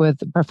to work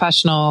with a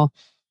professional,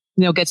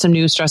 get some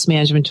new stress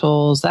management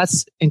tools.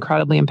 That's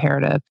incredibly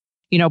imperative.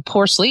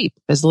 Poor sleep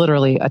is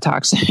literally a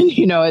toxin.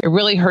 It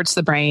really hurts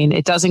the brain.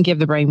 It doesn't give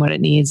the brain what it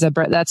needs.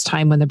 That's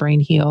time when the brain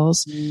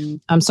heals.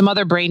 Some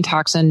other brain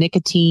toxin,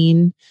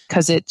 nicotine,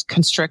 because it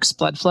constricts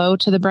blood flow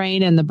to the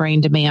brain, and the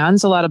brain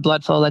demands a lot of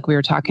blood flow. Like we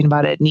were talking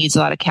about, it needs a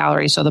lot of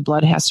calories. So the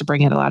blood has to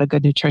bring in a lot of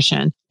good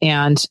nutrition.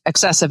 And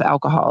excessive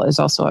alcohol is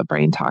also a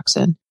brain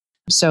toxin.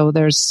 So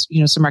there's,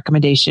 some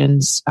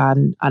recommendations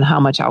on how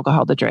much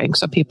alcohol to drink.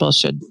 So people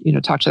should,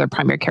 talk to their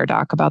primary care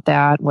doc about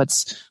that.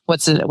 What's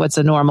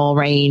a normal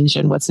range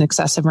and what's an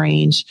excessive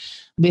range,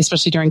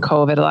 especially during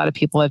COVID. A lot of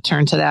people have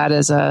turned to that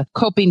as a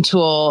coping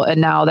tool.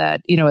 And now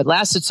that, it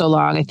lasted so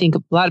long, I think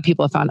a lot of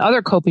people have found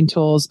other coping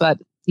tools, but,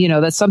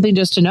 that's something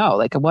just to know,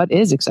 like, what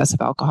is excessive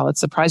alcohol?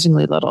 It's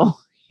surprisingly little.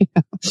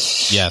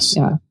 Yes.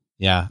 Yeah.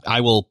 Yeah.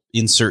 I will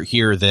insert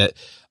here that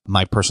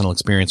my personal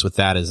experience with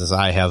that is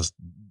I have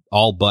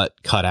all but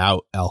cut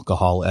out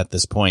alcohol at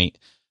this point,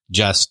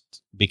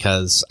 just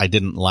because I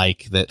didn't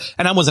like that.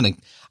 And I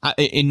wasn't,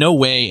 in no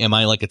way am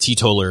I like a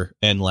teetotaler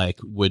and like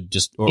would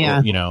just,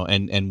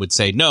 and would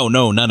say, no,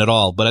 none at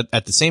all. But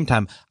at the same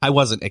time, I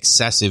wasn't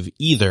excessive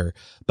either.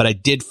 But I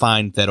did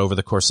find that over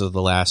the course of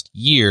the last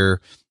year,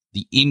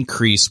 the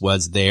increase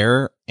was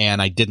there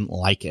and I didn't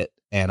like it.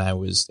 And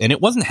it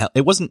wasn't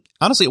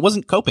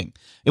coping.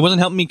 It wasn't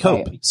helping me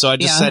cope. Right. So I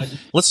just said,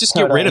 let's just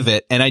get rid of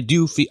it. And I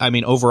do feel,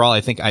 overall,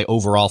 I think I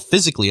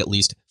physically at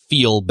least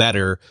feel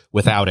better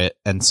without it.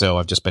 And so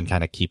I've just been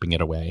kind of keeping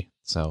it away.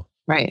 So.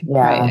 Right. Yeah.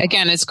 Right.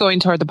 Again, it's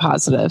going toward the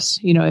positives.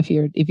 If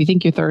you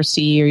think you're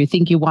thirsty or you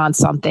think you want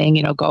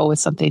something, go with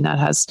something that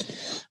has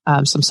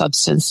some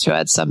substance to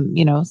it. Some,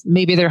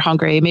 maybe they're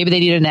hungry, maybe they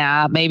need a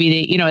nap, maybe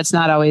they, it's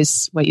not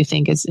always what you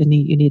think is. And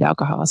you need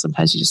alcohol.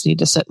 Sometimes you just need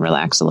to sit and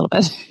relax a little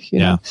bit. You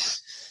know?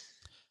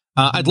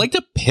 I'd like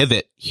to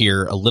pivot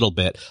here a little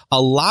bit.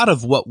 A lot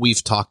of what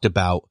we've talked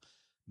about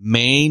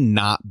may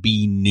not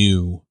be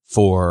new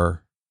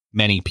for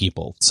many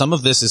people. Some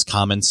of this is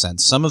common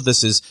sense. Some of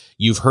this is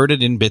you've heard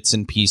it in bits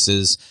and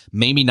pieces,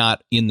 maybe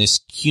not in this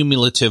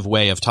cumulative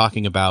way of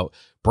talking about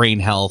brain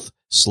health,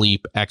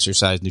 sleep,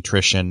 exercise,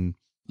 nutrition,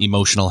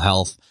 emotional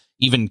health,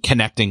 even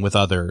connecting with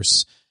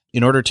others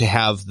in order to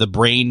have the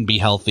brain be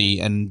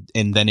healthy and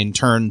then in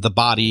turn the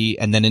body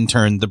and then in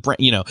turn the brain,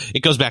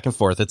 it goes back and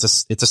forth. It's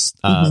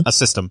a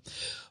system.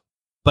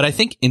 But I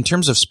think in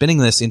terms of spinning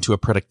this into a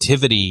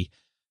productivity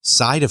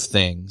side of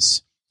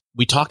things,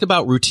 we talked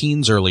about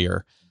routines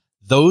earlier.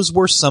 Those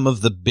were some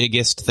of the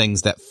biggest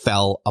things that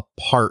fell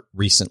apart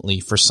recently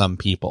for some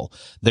people.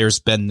 There's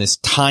been this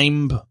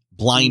time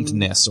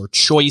blindness or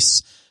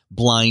choice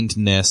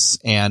blindness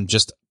and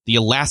just the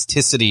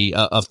elasticity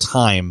of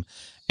time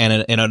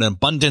and an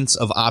abundance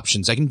of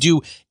options. I can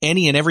do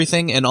any and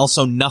everything and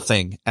also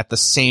nothing at the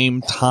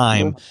same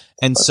time.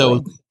 And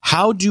so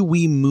how do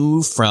we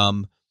move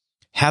from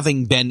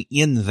having been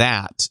in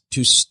that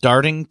to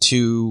starting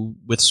to,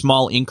 with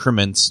small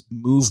increments,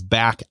 move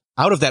back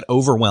out of that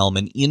overwhelm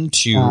and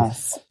into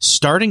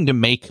starting to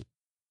make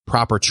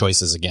proper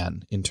choices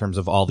again in terms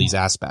of all these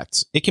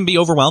aspects? It can be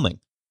overwhelming.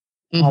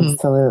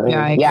 Absolutely.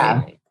 Yeah,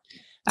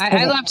 I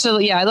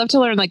agree. I love to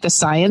learn like the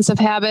science of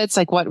habits,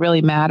 like what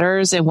really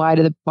matters and why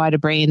do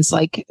brains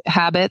like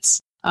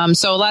habits.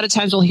 So a lot of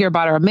times we'll hear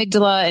about our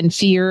amygdala and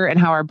fear and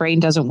how our brain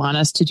doesn't want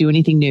us to do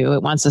anything new.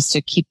 It wants us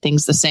to keep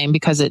things the same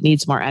because it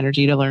needs more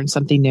energy to learn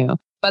something new.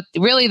 But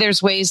really,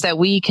 there's ways that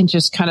we can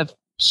just kind of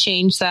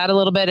change that a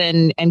little bit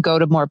and go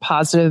to more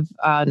positive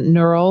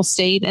neural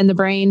state in the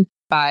brain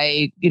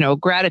by,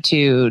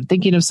 gratitude,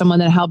 thinking of someone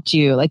that helped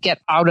you, like get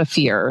out of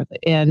fear.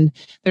 And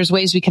there's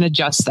ways we can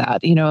adjust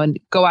that, and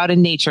go out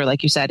in nature,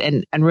 like you said,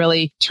 and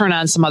really turn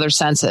on some other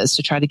senses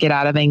to try to get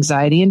out of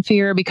anxiety and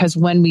fear. Because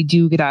when we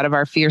do get out of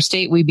our fear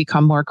state, we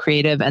become more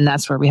creative. And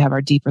that's where we have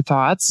our deeper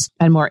thoughts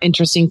and more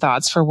interesting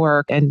thoughts for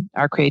work. And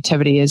our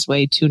creativity is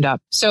way tuned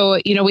up. So,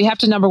 we have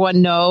to, number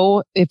one,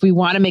 know if we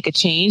want to make a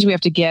change, we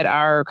have to get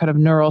our kind of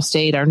neural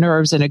state, our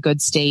nerves in a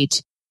good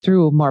state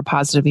through more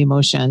positive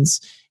emotions.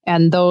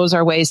 And those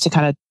are ways to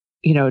kind of,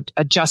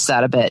 adjust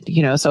that a bit,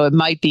 so it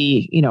might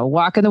be,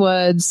 walk in the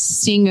woods,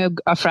 seeing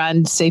a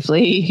friend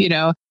safely,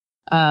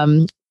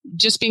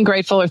 just being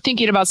grateful or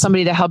thinking about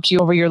somebody that helped you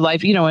over your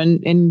life,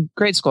 in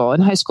grade school,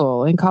 in high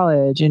school, in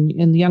college, and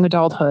in young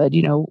adulthood,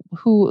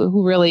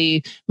 who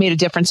really made a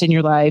difference in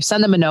your life.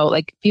 Send them a note.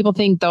 Like, people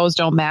think those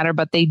don't matter,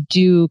 but they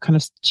do kind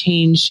of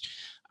change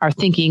our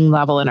thinking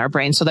level in our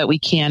brain so that we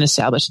can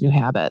establish new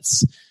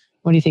habits.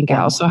 What do you think,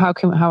 Al? So how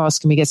else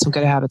can we get some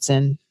good habits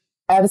in?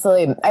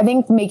 Absolutely. I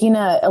think making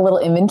a little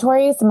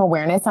inventory, some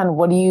awareness on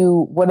what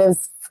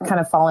has kind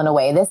of fallen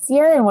away this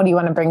year and what do you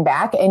want to bring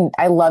back. And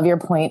I love your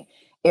point,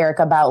 Eric,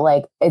 about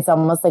like, it's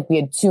almost like we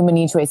had too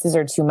many choices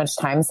or too much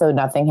time, so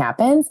nothing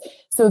happens.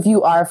 So if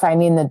you are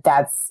finding that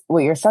that's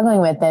what you're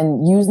struggling with,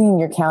 then using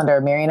your calendar.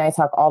 Mary and I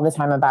talk all the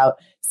time about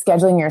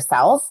scheduling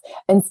yourself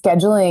and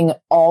scheduling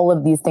all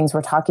of these things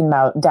we're talking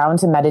about, down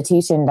to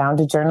meditation, down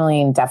to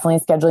journaling, definitely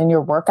scheduling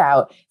your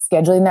workout,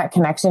 scheduling that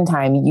connection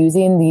time,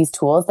 using these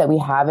tools that we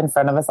have in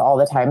front of us all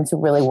the time to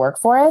really work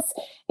for us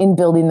in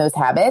building those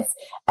habits,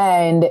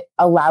 and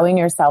allowing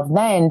yourself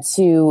then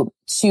to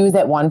choose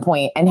at one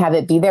point and have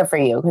it be there for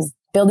you. Because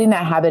building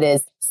that habit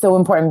is so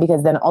important,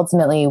 because then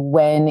ultimately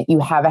when you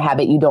have a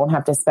habit, you don't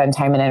have to spend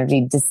time and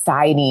energy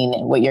deciding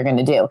what you're going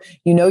to do.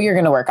 You're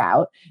going to work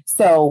out.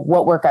 So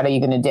what workout are you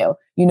going to do?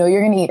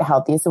 You're going to eat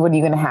healthy. So what are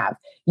you going to have?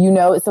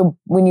 So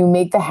when you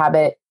make the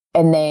habit,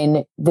 and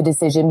then the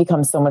decision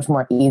becomes so much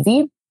more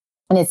easy,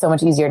 and it's so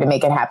much easier to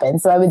make it happen.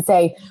 So I would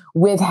say,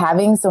 with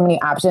having so many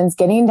options,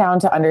 getting down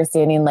to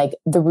understanding like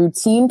the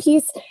routine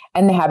piece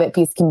and the habit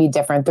piece can be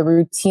different. The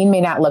routine may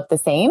not look the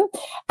same,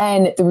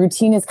 and the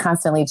routine is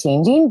constantly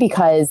changing,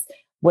 because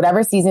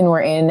whatever season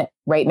we're in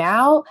right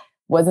now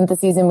wasn't the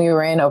season we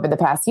were in over the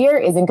past year,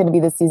 isn't going to be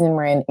the season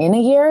we're in a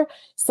year.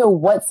 So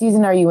what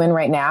season are you in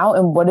right now?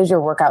 And what does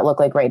your workout look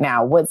like right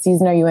now? What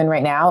season are you in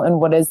right now? And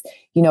what does,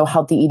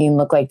 healthy eating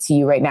look like to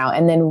you right now?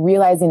 And then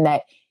realizing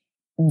that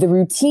the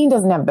routine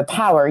doesn't have the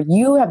power.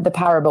 You have the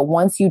power, but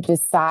once you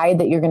decide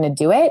that you're going to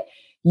do it,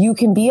 you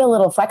can be a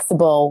little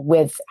flexible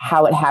with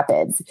how it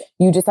happens.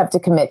 You just have to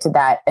commit to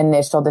that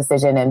initial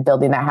decision and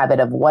building that habit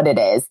of what it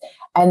is,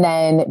 and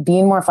then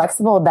being more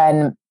flexible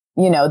than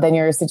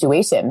your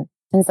situation.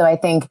 And so I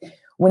think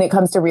when it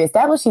comes to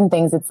reestablishing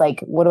things, it's like,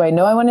 what do I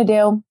know I want to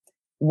do?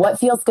 What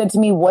feels good to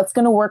me? What's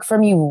going to work for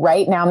me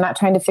right now? I'm not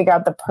trying to figure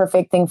out the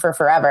perfect thing for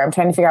forever. I'm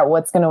trying to figure out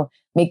what's going to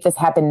make this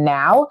happen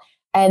now.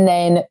 And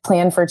then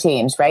plan for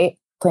change, right?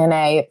 Plan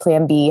A,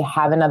 plan B,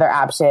 have another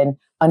option,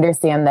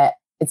 understand that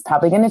it's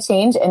probably going to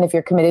change. And if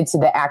you're committed to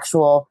the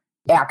actual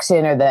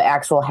action or the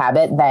actual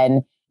habit,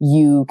 then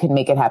you can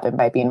make it happen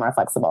by being more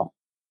flexible.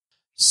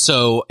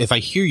 So if I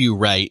hear you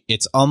right,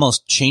 it's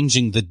almost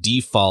changing the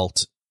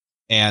default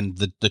and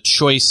the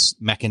choice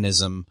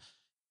mechanism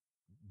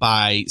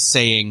by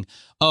saying,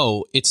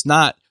 oh, it's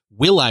not,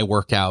 will I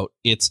work out?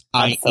 It's,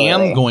 Absolutely. I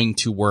am going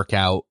to work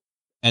out.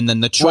 And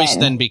then the choice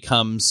then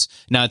becomes,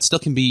 now it still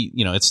can be,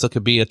 it still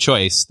could be a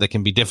choice that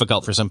can be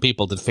difficult for some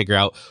people to figure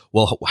out,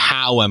 well,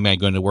 how am I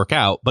going to work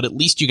out? But at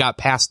least you got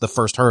past the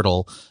first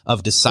hurdle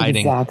of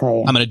deciding, I'm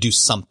going to do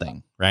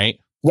something, right?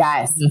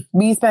 Yes.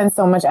 We spend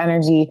so much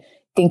energy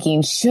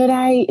thinking, should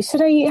I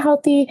eat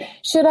healthy?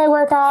 Should I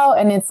work out?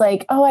 And it's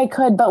like, oh, I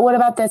could, but what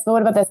about this? But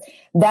what about this?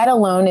 That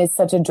alone is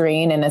such a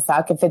drain and a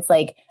suck. If it's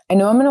like, I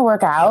know I'm going to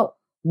work out,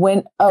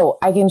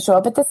 I can show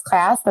up at this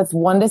class. That's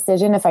one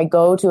decision. If I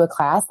go to a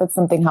class, that's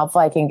something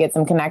helpful. I can get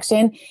some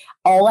connection.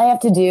 All I have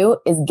to do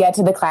is get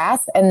to the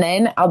class, and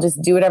then I'll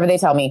just do whatever they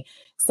tell me.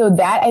 So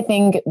that, I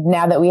think,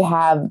 now that we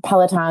have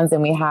Pelotons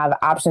and we have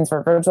options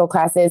for virtual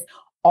classes,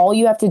 all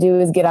you have to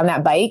do is get on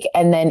that bike,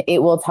 and then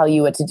it will tell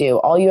you what to do.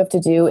 All you have to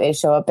do is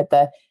show up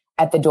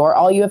at the door.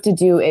 All you have to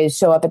do is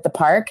show up at the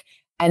park.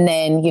 And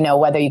then,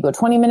 whether you go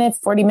 20 minutes,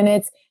 40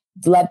 minutes,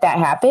 let that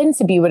happen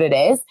to be what it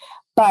is.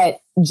 But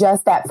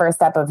just that first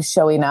step of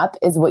showing up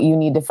is what you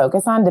need to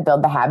focus on to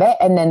build the habit.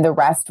 And then the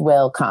rest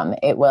will come.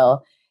 It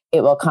will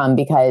come,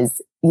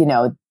 because,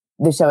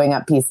 the showing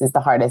up piece is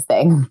the hardest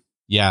thing.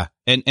 Yeah.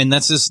 And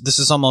this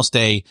is almost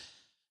a,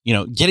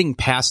 getting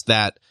past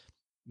that.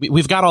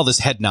 We've got all this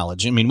head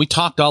knowledge. I mean, we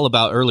talked all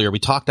about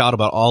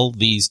all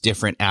these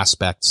different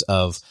aspects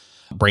of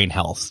brain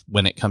health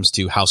when it comes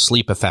to how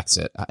sleep affects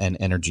it, and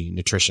energy,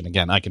 nutrition.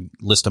 Again, I can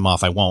list them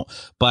off. I won't.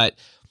 But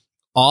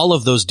all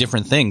of those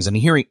different things and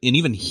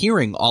even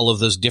hearing all of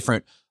those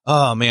different,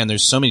 oh man,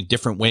 there's so many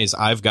different ways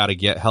I've got to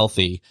get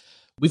healthy.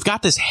 We've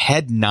got this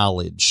head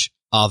knowledge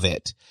of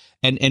it.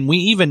 And we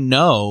even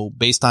know,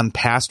 based on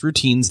past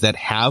routines that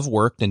have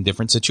worked in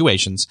different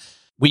situations,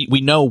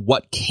 we know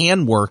what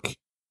can work,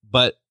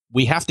 but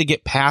we have to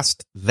get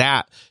past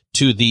that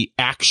to the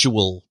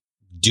actual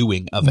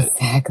doing of it.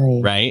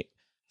 Exactly. Right?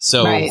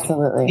 So, right.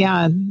 Absolutely.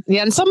 Yeah.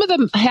 Yeah. And some of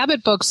the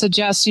habit books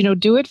suggest,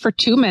 do it for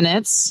 2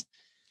 minutes.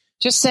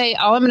 Just say,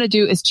 all I'm going to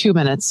do is 2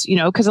 minutes,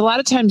 because a lot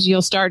of times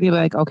you'll start and you'll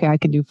be like, okay, I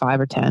can do 5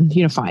 or 10,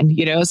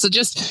 fine, so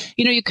just,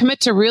 you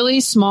commit to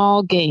really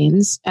small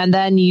gains and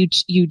then you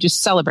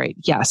just celebrate.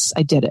 Yes,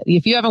 I did it.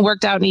 If you haven't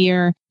worked out in a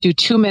year, do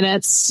 2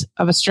 minutes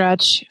of a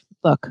stretch.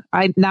 Look,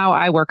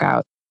 I work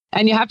out,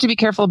 and you have to be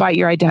careful about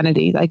your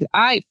identity. Like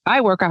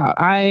I work out.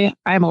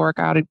 I'm a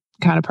workout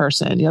kind of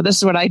person. This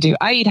is what I do.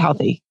 I eat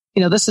healthy.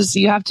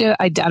 You have to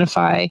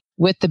identify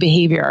with the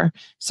behavior.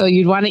 So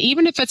you'd want to,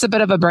 even if it's a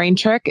bit of a brain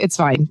trick, it's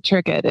fine.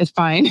 Trick it. It's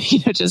fine.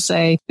 Just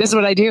say, this is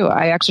what I do.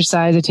 I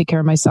exercise. I take care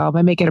of myself.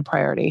 I make it a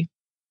priority.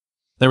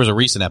 There was a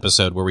recent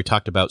episode where we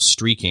talked about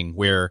streaking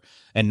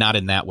and not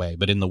in that way,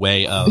 but in the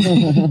way of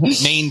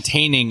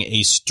maintaining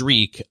a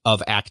streak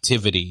of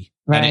activity.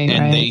 Right,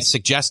 and they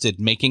suggested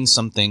making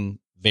something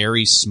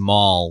very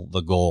small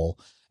the goal,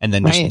 and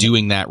then just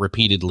doing that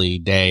repeatedly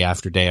day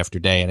after day after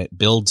day. And it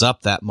builds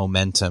up that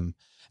momentum.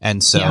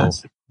 And so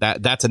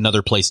that's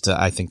another place to,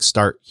 I think,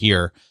 start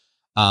here.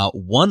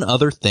 One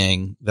other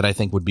thing that I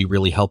think would be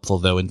really helpful,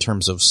 though, in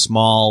terms of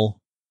small,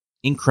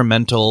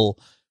 incremental,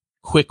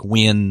 quick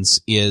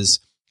wins is,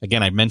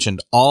 again, I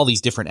mentioned all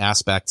these different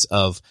aspects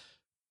of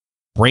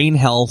brain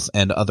health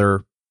and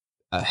other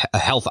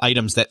health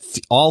items that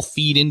all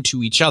feed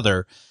into each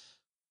other,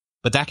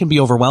 but that can be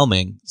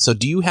overwhelming. So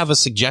do you have a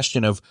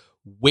suggestion of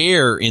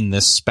where in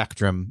this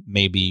spectrum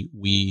maybe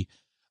we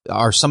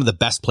are some of the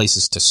best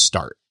places to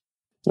start?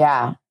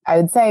 Yeah, I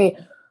would say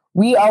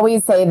we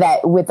always say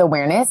that with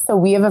awareness. So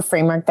we have a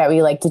framework that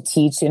we like to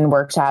teach in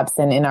workshops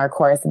and in our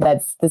course.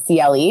 That's the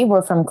CLE.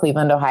 We're from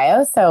Cleveland,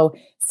 Ohio. So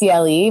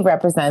CLE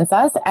represents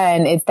us,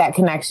 and it's that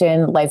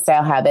connection,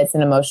 lifestyle habits,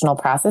 and emotional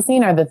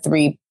processing are the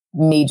 3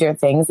 major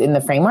things in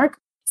the framework.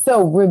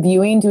 So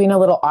reviewing, doing a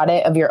little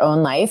audit of your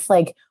own life,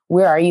 like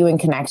where are you in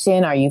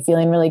connection? Are you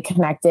feeling really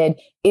connected?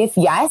 If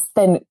yes,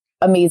 then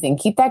amazing.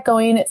 Keep that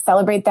going,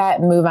 celebrate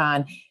that, move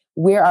on.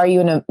 Where are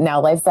you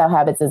now? Lifestyle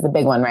habits is the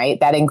big one, right?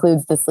 That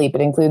includes the sleep.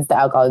 It includes the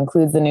alcohol,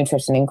 includes the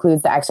nutrition,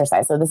 includes the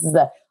exercise. So this is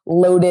a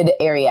loaded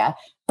area.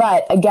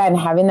 But again,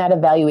 having that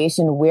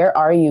evaluation, where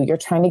are you? You're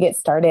trying to get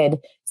started.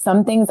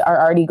 Some things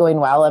are already going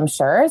well, I'm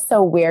sure.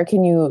 So where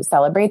can you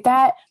celebrate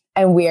that?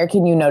 And where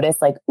can you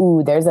notice like,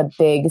 ooh, there's a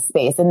big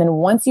space. And then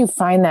once you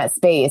find that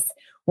space,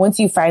 once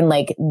you find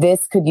like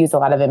this could use a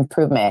lot of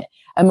improvement,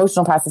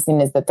 emotional processing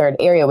is the 3rd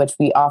area, which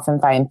we often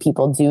find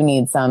people do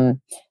need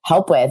some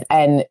help with.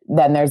 And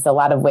then there's a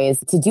lot of ways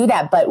to do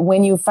that. But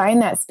when you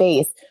find that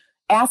space,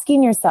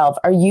 asking yourself,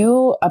 are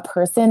you a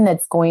person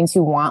that's going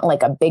to want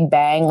like a big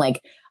bang?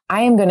 Like,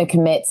 I am going to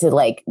commit to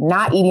like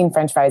not eating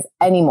French fries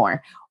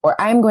anymore, or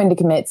I'm going to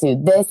commit to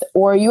this.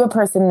 Or are you a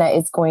person that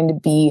is going to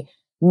be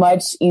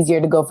much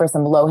easier to go for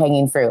some low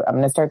hanging fruit? I'm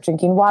going to start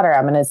drinking water.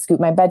 I'm going to scoot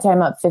my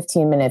bedtime up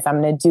 15 minutes.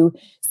 I'm going to do.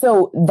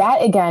 So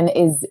that again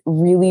is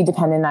really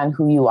dependent on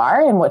who you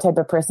are and what type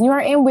of person you are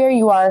and where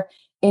you are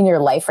in your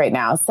life right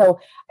now. So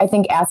I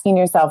think asking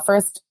yourself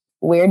first,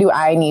 where do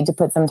I need to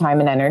put some time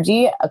and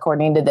energy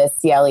according to this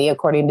CLE,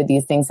 according to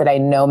these things that I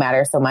know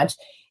matter so much?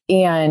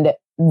 And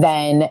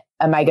then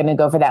am I going to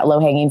go for that low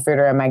hanging fruit,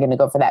 or am I going to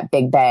go for that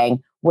big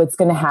bang? What's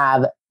going to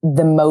have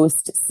the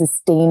most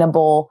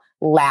sustainable,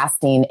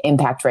 lasting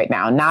impact right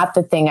now? Not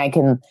the thing I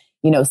can,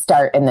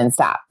 start and then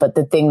stop, but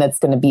the thing that's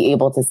going to be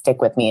able to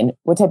stick with me. And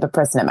what type of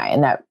person am I?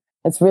 And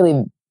that's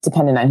really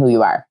dependent on who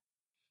you are.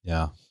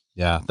 Yeah.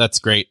 Yeah, that's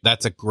great.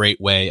 That's a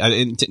great way.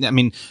 I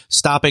mean,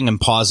 stopping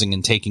and pausing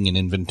and taking an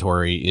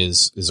inventory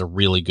is a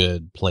really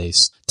good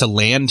place to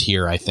land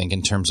here, I think,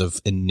 in terms of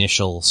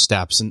initial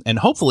steps. And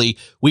hopefully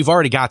we've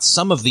already got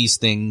some of these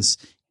things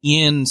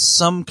in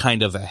some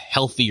kind of a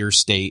healthier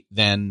state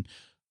than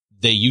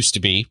they used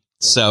to be.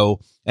 So,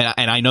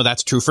 and I know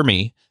that's true for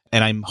me,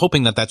 and I'm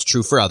hoping that that's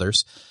true for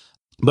others.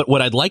 But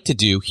what I'd like to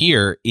do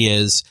here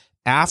is,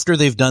 after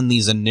they've done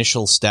these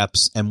initial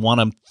steps and want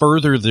to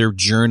further their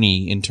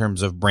journey in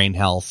terms of brain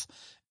health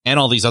and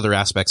all these other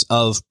aspects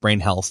of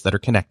brain health that are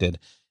connected,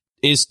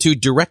 is to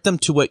direct them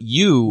to what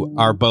you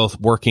are both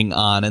working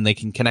on, and they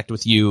can connect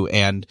with you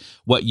and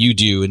what you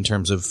do in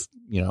terms of,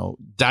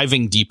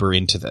 diving deeper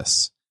into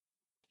this.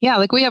 Yeah,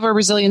 like we have a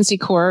resiliency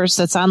course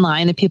that's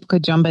online that people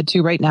could jump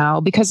into right now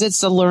because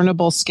it's a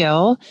learnable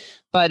skill,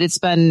 but it's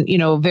been,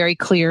 very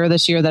clear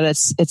this year that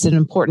it's an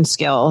important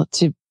skill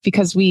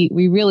because we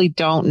really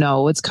don't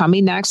know what's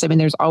coming next. I mean,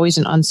 there's always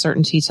an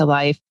uncertainty to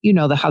life.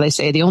 How they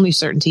say the only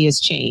certainty is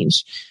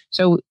change.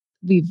 So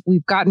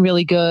we've gotten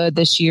really good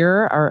this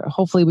year, or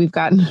hopefully we've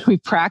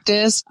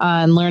practiced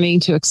on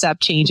learning to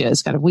accept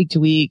changes kind of week to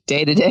week,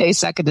 day to day,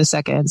 second to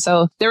second.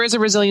 So there is a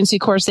resiliency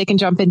course they can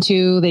jump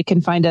into. They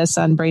can find us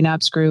on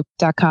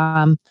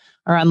brainopsgroup.com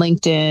or on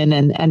LinkedIn.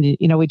 And,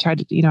 we try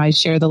to, I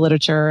share the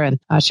literature and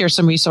share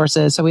some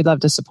resources. So we'd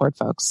love to support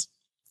folks.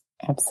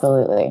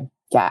 Absolutely.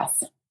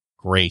 Yes.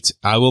 Great.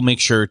 I will make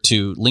sure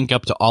to link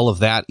up to all of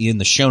that in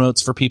the show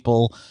notes for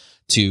people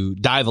to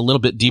dive a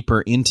little bit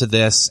deeper into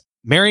this.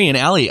 Mary and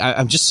Allie,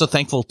 I'm just so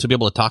thankful to be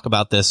able to talk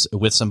about this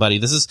with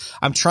somebody.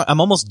 I'm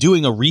almost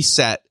doing a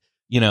reset,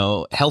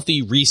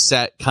 healthy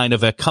reset, kind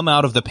of a come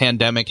out of the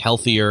pandemic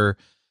healthier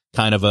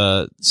kind of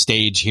a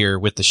stage here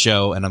with the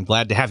show. And I'm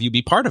glad to have you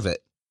be part of it.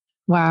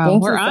 Wow.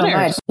 We're honored. So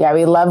much. Yeah,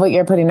 we love what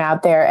you're putting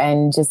out there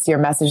and just your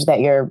message that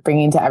you're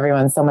bringing to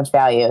everyone, so much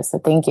value. So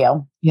thank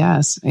you.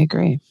 Yes, I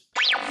agree.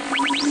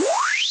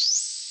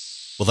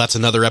 Well, that's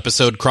another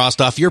episode crossed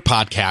off your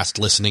podcast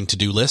listening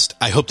to-do list.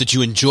 I hope that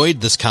you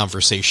enjoyed this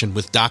conversation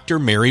with Dr.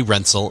 Mary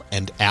Rensel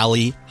and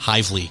Allie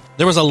Hively.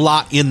 There was a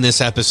lot in this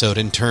episode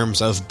in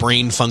terms of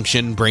brain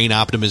function, brain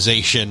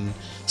optimization,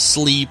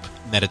 sleep,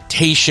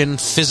 meditation,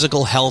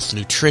 physical health,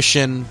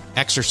 nutrition,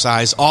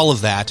 exercise, all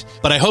of that.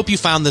 But I hope you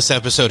found this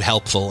episode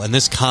helpful and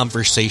this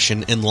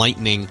conversation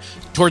enlightening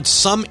towards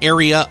some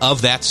area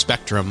of that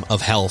spectrum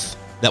of health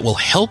that will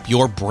help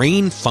your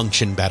brain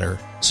function better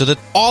so that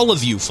all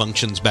of you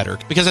functions better,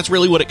 because that's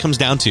really what it comes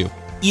down to.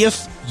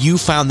 If you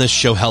found this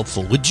show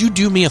helpful, would you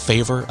do me a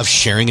favor of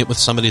sharing it with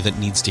somebody that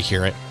needs to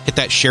hear it? Hit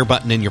that share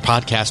button in your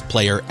podcast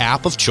player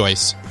app of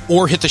choice,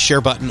 or hit the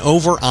share button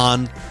over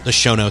on the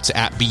show notes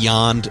at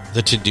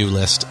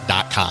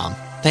beyondthetodolist.com.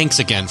 Thanks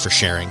again for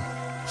sharing.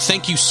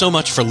 Thank you so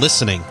much for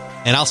listening,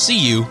 and I'll see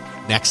you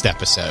next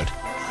episode.